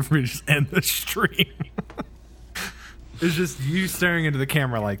good time for me to just end the stream. It's just you staring into the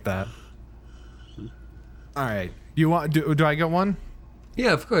camera like that. All right. You want? Do I get one?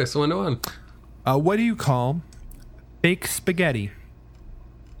 Yeah, of course. 1 to 1. What do you call fake spaghetti?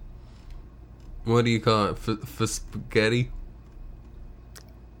 What do you call it? For spaghetti?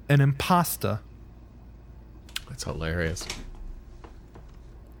 An impasta. That's hilarious.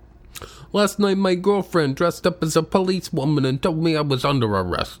 Last night, my girlfriend dressed up as a policewoman and told me I was under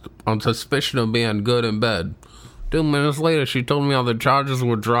arrest on suspicion of being good in bed. 2 minutes later, she told me all the charges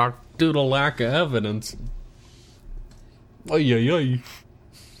were dropped due to lack of evidence. Ay, ay, ay.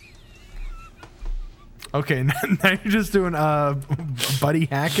 Okay, now you're just doing Buddy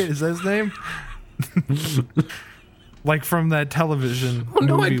Hackett. Is that his name? Like from that television. Oh,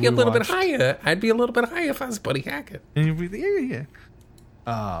 no, movie I'd be a we little bit watched. higher. I'd be a little bit higher if I was Buddy Hackett. And you'd be, yeah.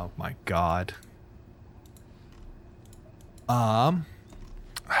 Oh my god. Man.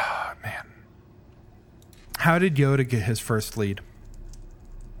 How did Yoda get his first lead?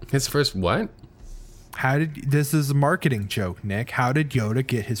 His first what? This is a marketing joke, Nick. How did Yoda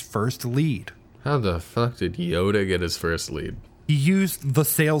get his first lead? How the fuck did Yoda get his first lead? He used the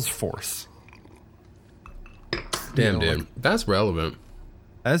Salesforce. Damn, You know, dude. That's relevant.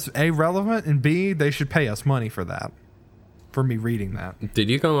 That's A, relevant, and B, they should pay us money for that. For me reading that. Did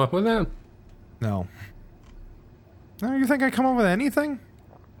you come up with that? No. No, you think I come up with anything?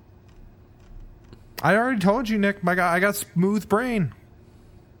 I already told you, Nick. I got smooth brain.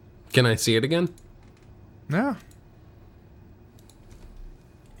 Can I see it again? Yeah.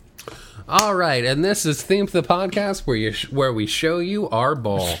 All right, and this is Theme the Podcast, where we show you our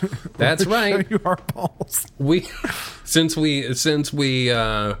ball. That's right. Show you our balls. Since we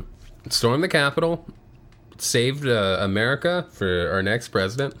stormed the Capitol, saved America for our next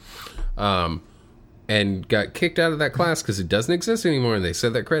president, and got kicked out of that class because it doesn't exist anymore, and they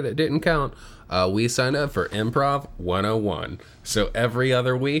said that credit didn't count. We signed up for Improv 101. So every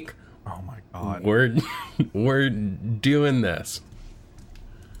other week, Oh my god. we're doing this.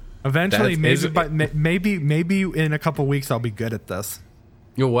 Eventually, That's- maybe in a couple weeks I'll be good at this.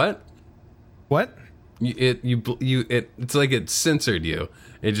 You know what? What? It's like it censored you.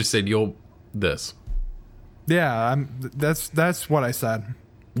 It just said you'll this. Yeah, that's what I said.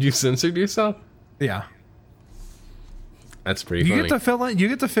 You censored yourself? Yeah. That's pretty You funny. get to fill in. You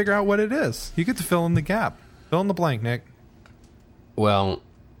get to figure out what it is. You get to fill in the gap. Fill in the blank, Nick. Well,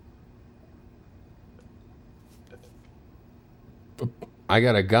 I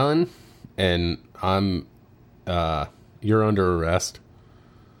got a gun, and you're under arrest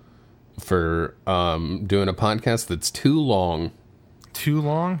for doing a podcast that's too long. Too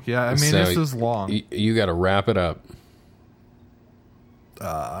long? Yeah, I mean, So this is long. You got to wrap it up.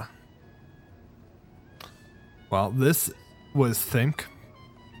 Well, this was Think.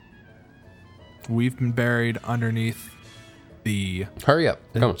 We've been buried underneath the Hurry up.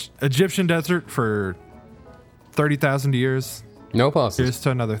 Come on. Egyptian desert for 30,000 years. No pauses. Here's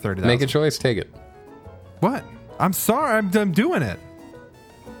to another 30,000. Make a choice. Take it. What? I'm sorry. I'm doing it.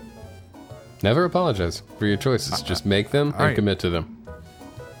 Never apologize for your choices. Just make them and right. commit to them.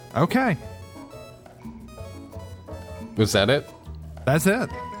 Okay. Was that it? That's it.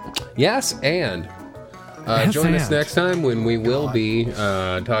 Yes, and join us next time when we will be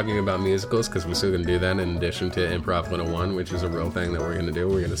talking about musicals, because we're still going to do that in addition to Improv 101, which is a real thing that we're going to do.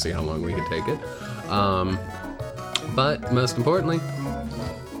 We're going to see how long we can take it. But most importantly,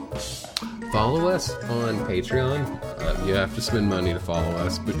 follow us on Patreon. You have to spend money to follow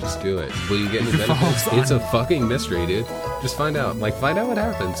us, but just do it. Will you get any benefits? It's a fucking mystery, dude. Just find out. Find out what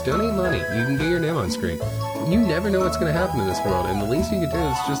happens. Donate money. You can get your name on screen. You never know what's going to happen in this world, and the least you can do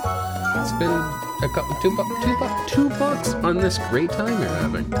is just spend a couple, $2 on this great time you're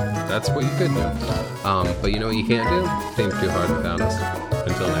having. That's what you could do. But you know what you can't do? Think too hard without us.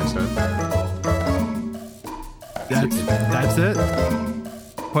 Until next time. That's it.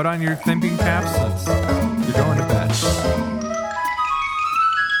 Put on your thinking caps and you're going to bed.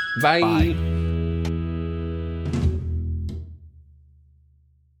 Bye. Bye.